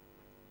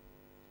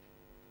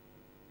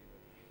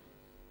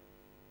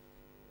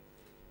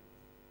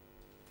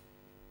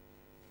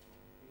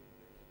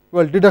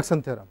 Well,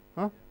 deduction theorem.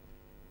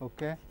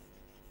 Okay.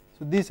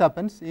 So, this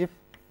happens if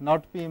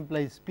not P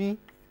implies P,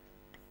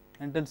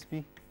 entails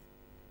P.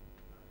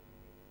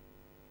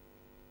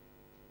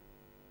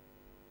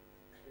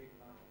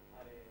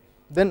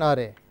 Then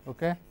RA.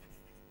 Okay.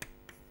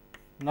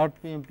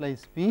 Not P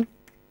implies P,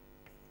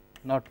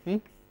 not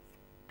P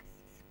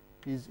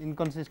is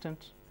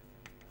inconsistent.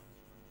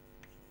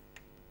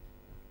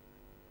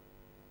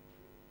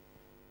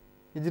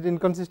 Is it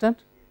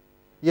inconsistent?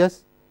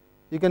 Yes.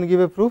 You can give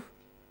a proof.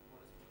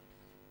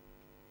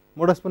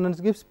 Modus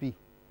ponens gives P.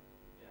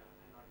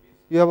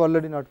 You have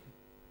already not P.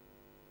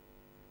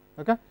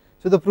 Okay.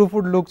 So, the proof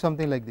would look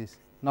something like this: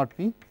 not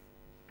P,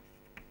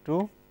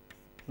 true,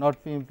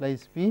 not P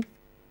implies P,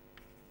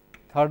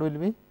 third will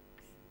be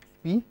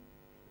P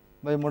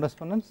by modus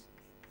ponens.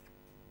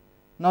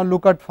 Now,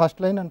 look at first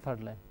line and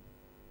third line.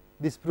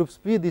 This proves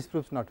P, this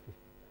proves not P.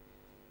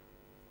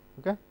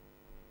 Okay.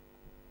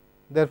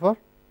 Therefore,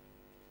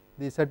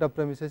 the set of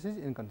premises is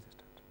inconsistent.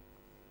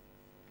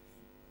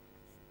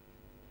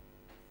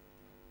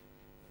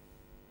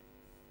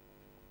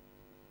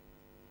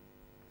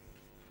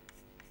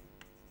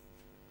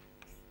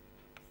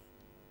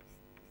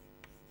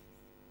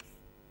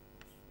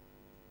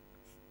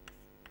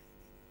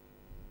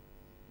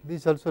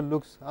 This also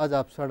looks as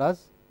absurd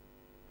as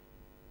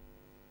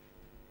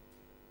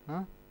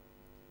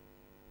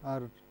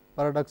or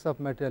paradox of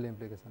material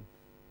implication.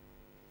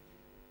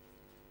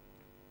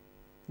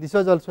 This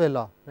was also a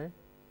law, right?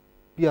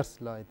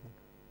 Peirce's law, I think.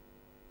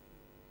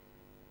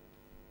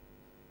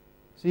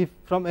 So, if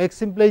from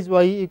x implies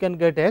y you can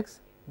get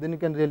x, then you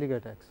can really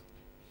get x.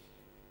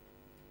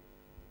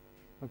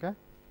 Okay.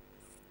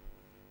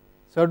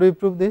 So, how do we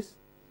prove this?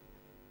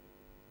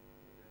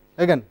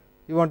 Again,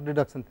 you want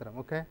deduction theorem.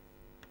 Okay.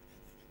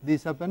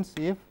 This happens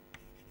if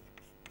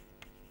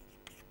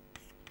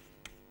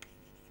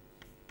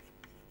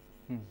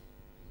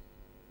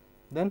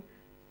then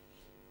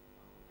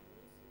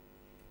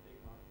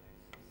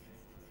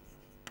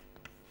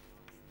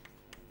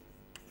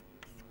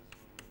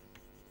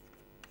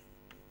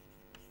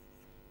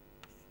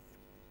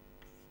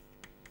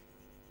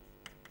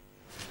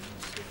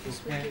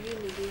This will give you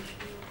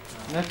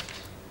negation. next.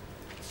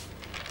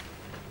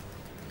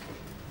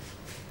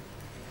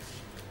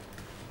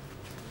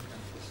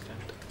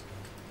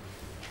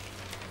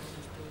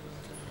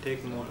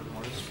 Take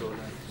modus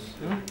tollens.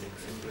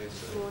 X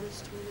implies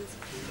Modus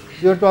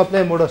tollens. You have to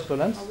apply modus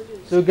tollens.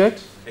 So, you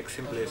get X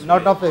implies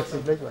not Y. of x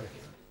implies y.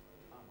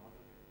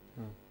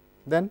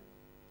 Then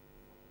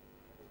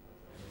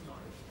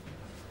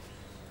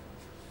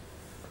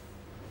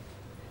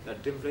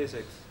That implies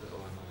X. Oh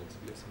no, X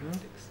implies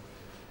semantics.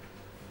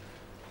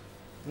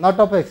 not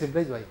of x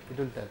implies y, it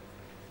will tell.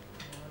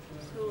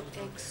 So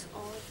x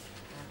or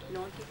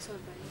not x or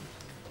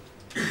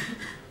y.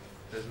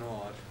 There's no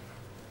or.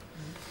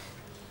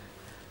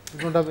 You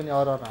do not have any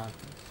or not. That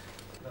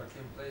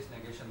implies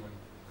negation one.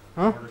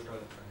 Huh? Modus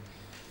tollens.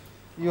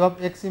 You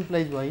have x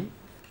implies y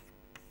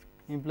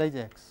implies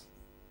x.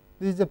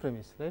 This is the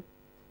premise, right?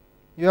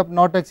 You have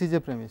not x is a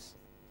premise.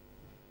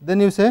 Then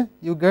you say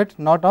you get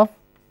not of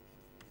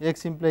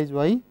x implies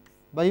y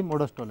by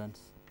modus tollens.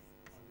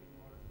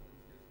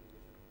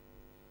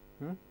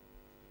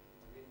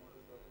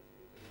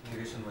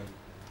 Negation one.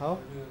 How?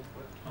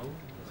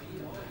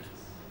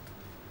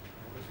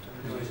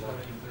 Negation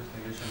implies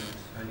negation X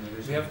and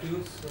negation. We have to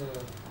use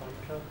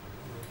contra.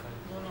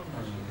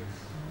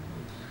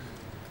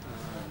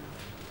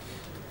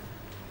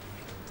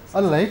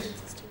 All right.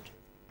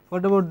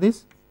 What about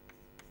this?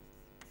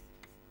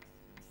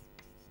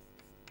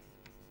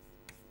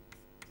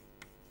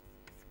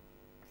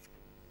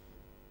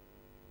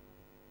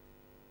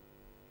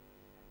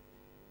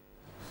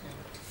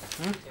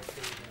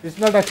 It is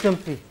not axiom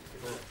 3.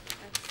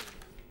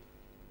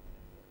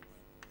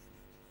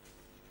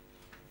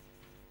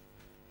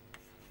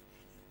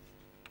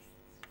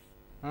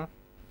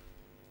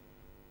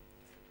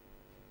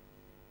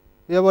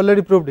 We have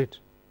already proved it.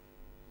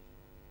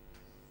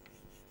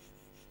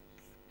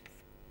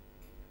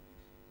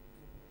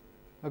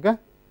 Okay.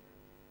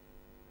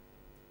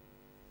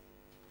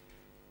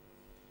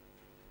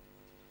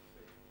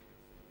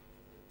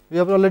 We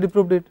have already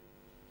proved it,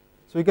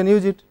 so we can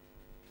use it.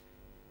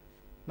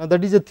 Now,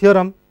 that is a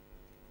theorem,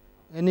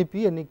 any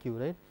p any q,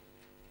 right.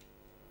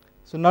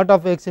 So, not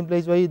of x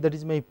implies y, that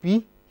is my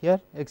p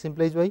here, x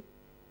implies y,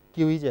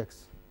 q is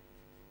x.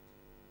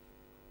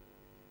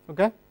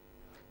 Okay.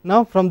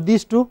 Now, from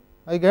these two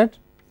I get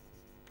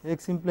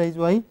x implies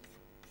y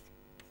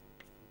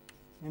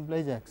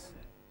implies x,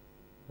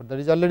 but that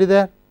is already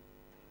there.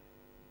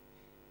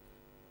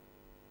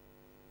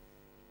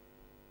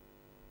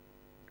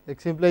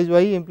 X implies y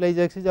implies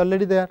x is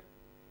already there.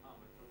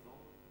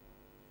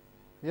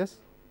 Yes.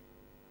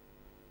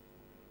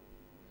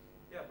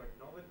 Yeah, but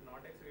now with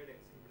not X we get X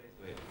implies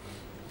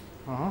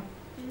Y.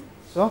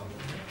 So,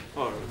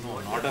 Or no,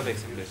 not of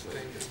X implies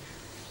Y.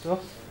 so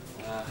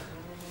Uh,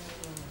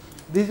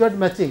 these are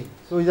matching.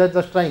 So, we are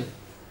just trying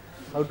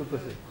how to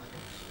proceed.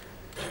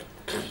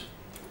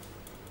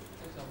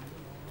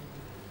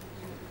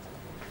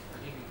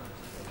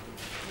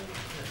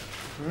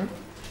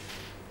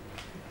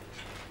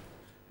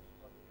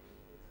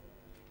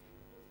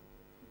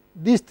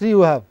 these 3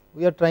 you have,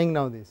 we are trying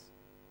now this,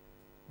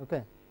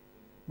 okay.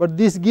 But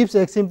this gives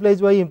x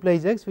implies y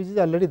implies x, which is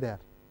already there,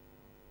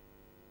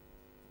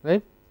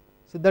 right.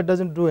 So, that does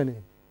not do any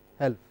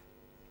help,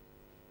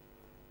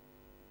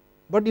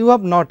 but you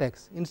have not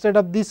x. Instead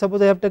of this,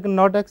 suppose I have taken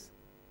not x,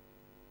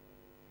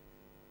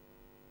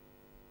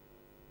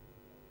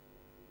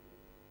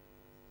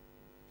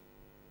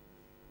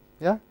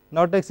 yeah,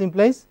 not x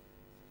implies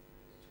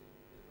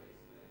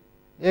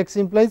x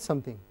implies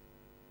something,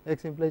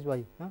 x implies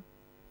y,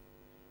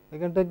 I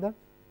can take that,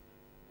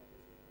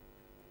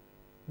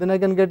 then I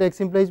can get x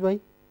implies y,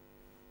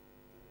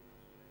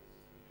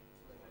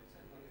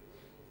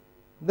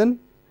 then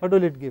what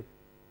will it give?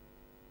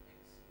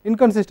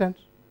 Inconsistent,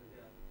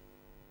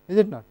 is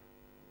it not?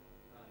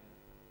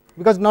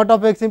 Because not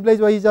of x implies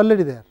y is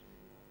already there,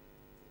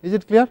 is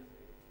it clear?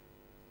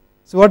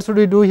 So, what should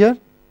we do here?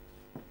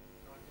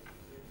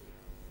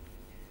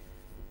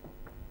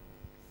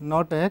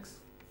 Not x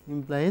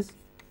implies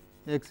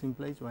x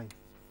implies y,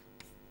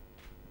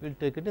 we will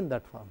take it in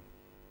that form,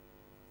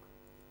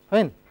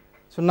 fine.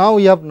 So, now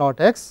we have not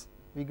x,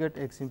 we get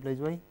x implies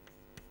y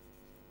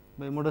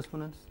by modus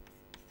ponens,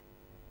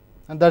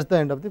 and that is the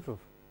end of the proof.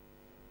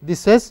 This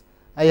says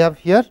I have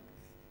here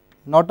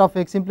not of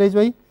x implies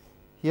y,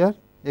 here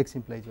x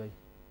implies y.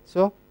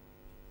 So,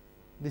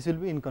 this will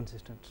be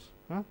inconsistent,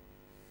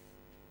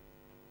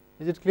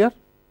 is it clear?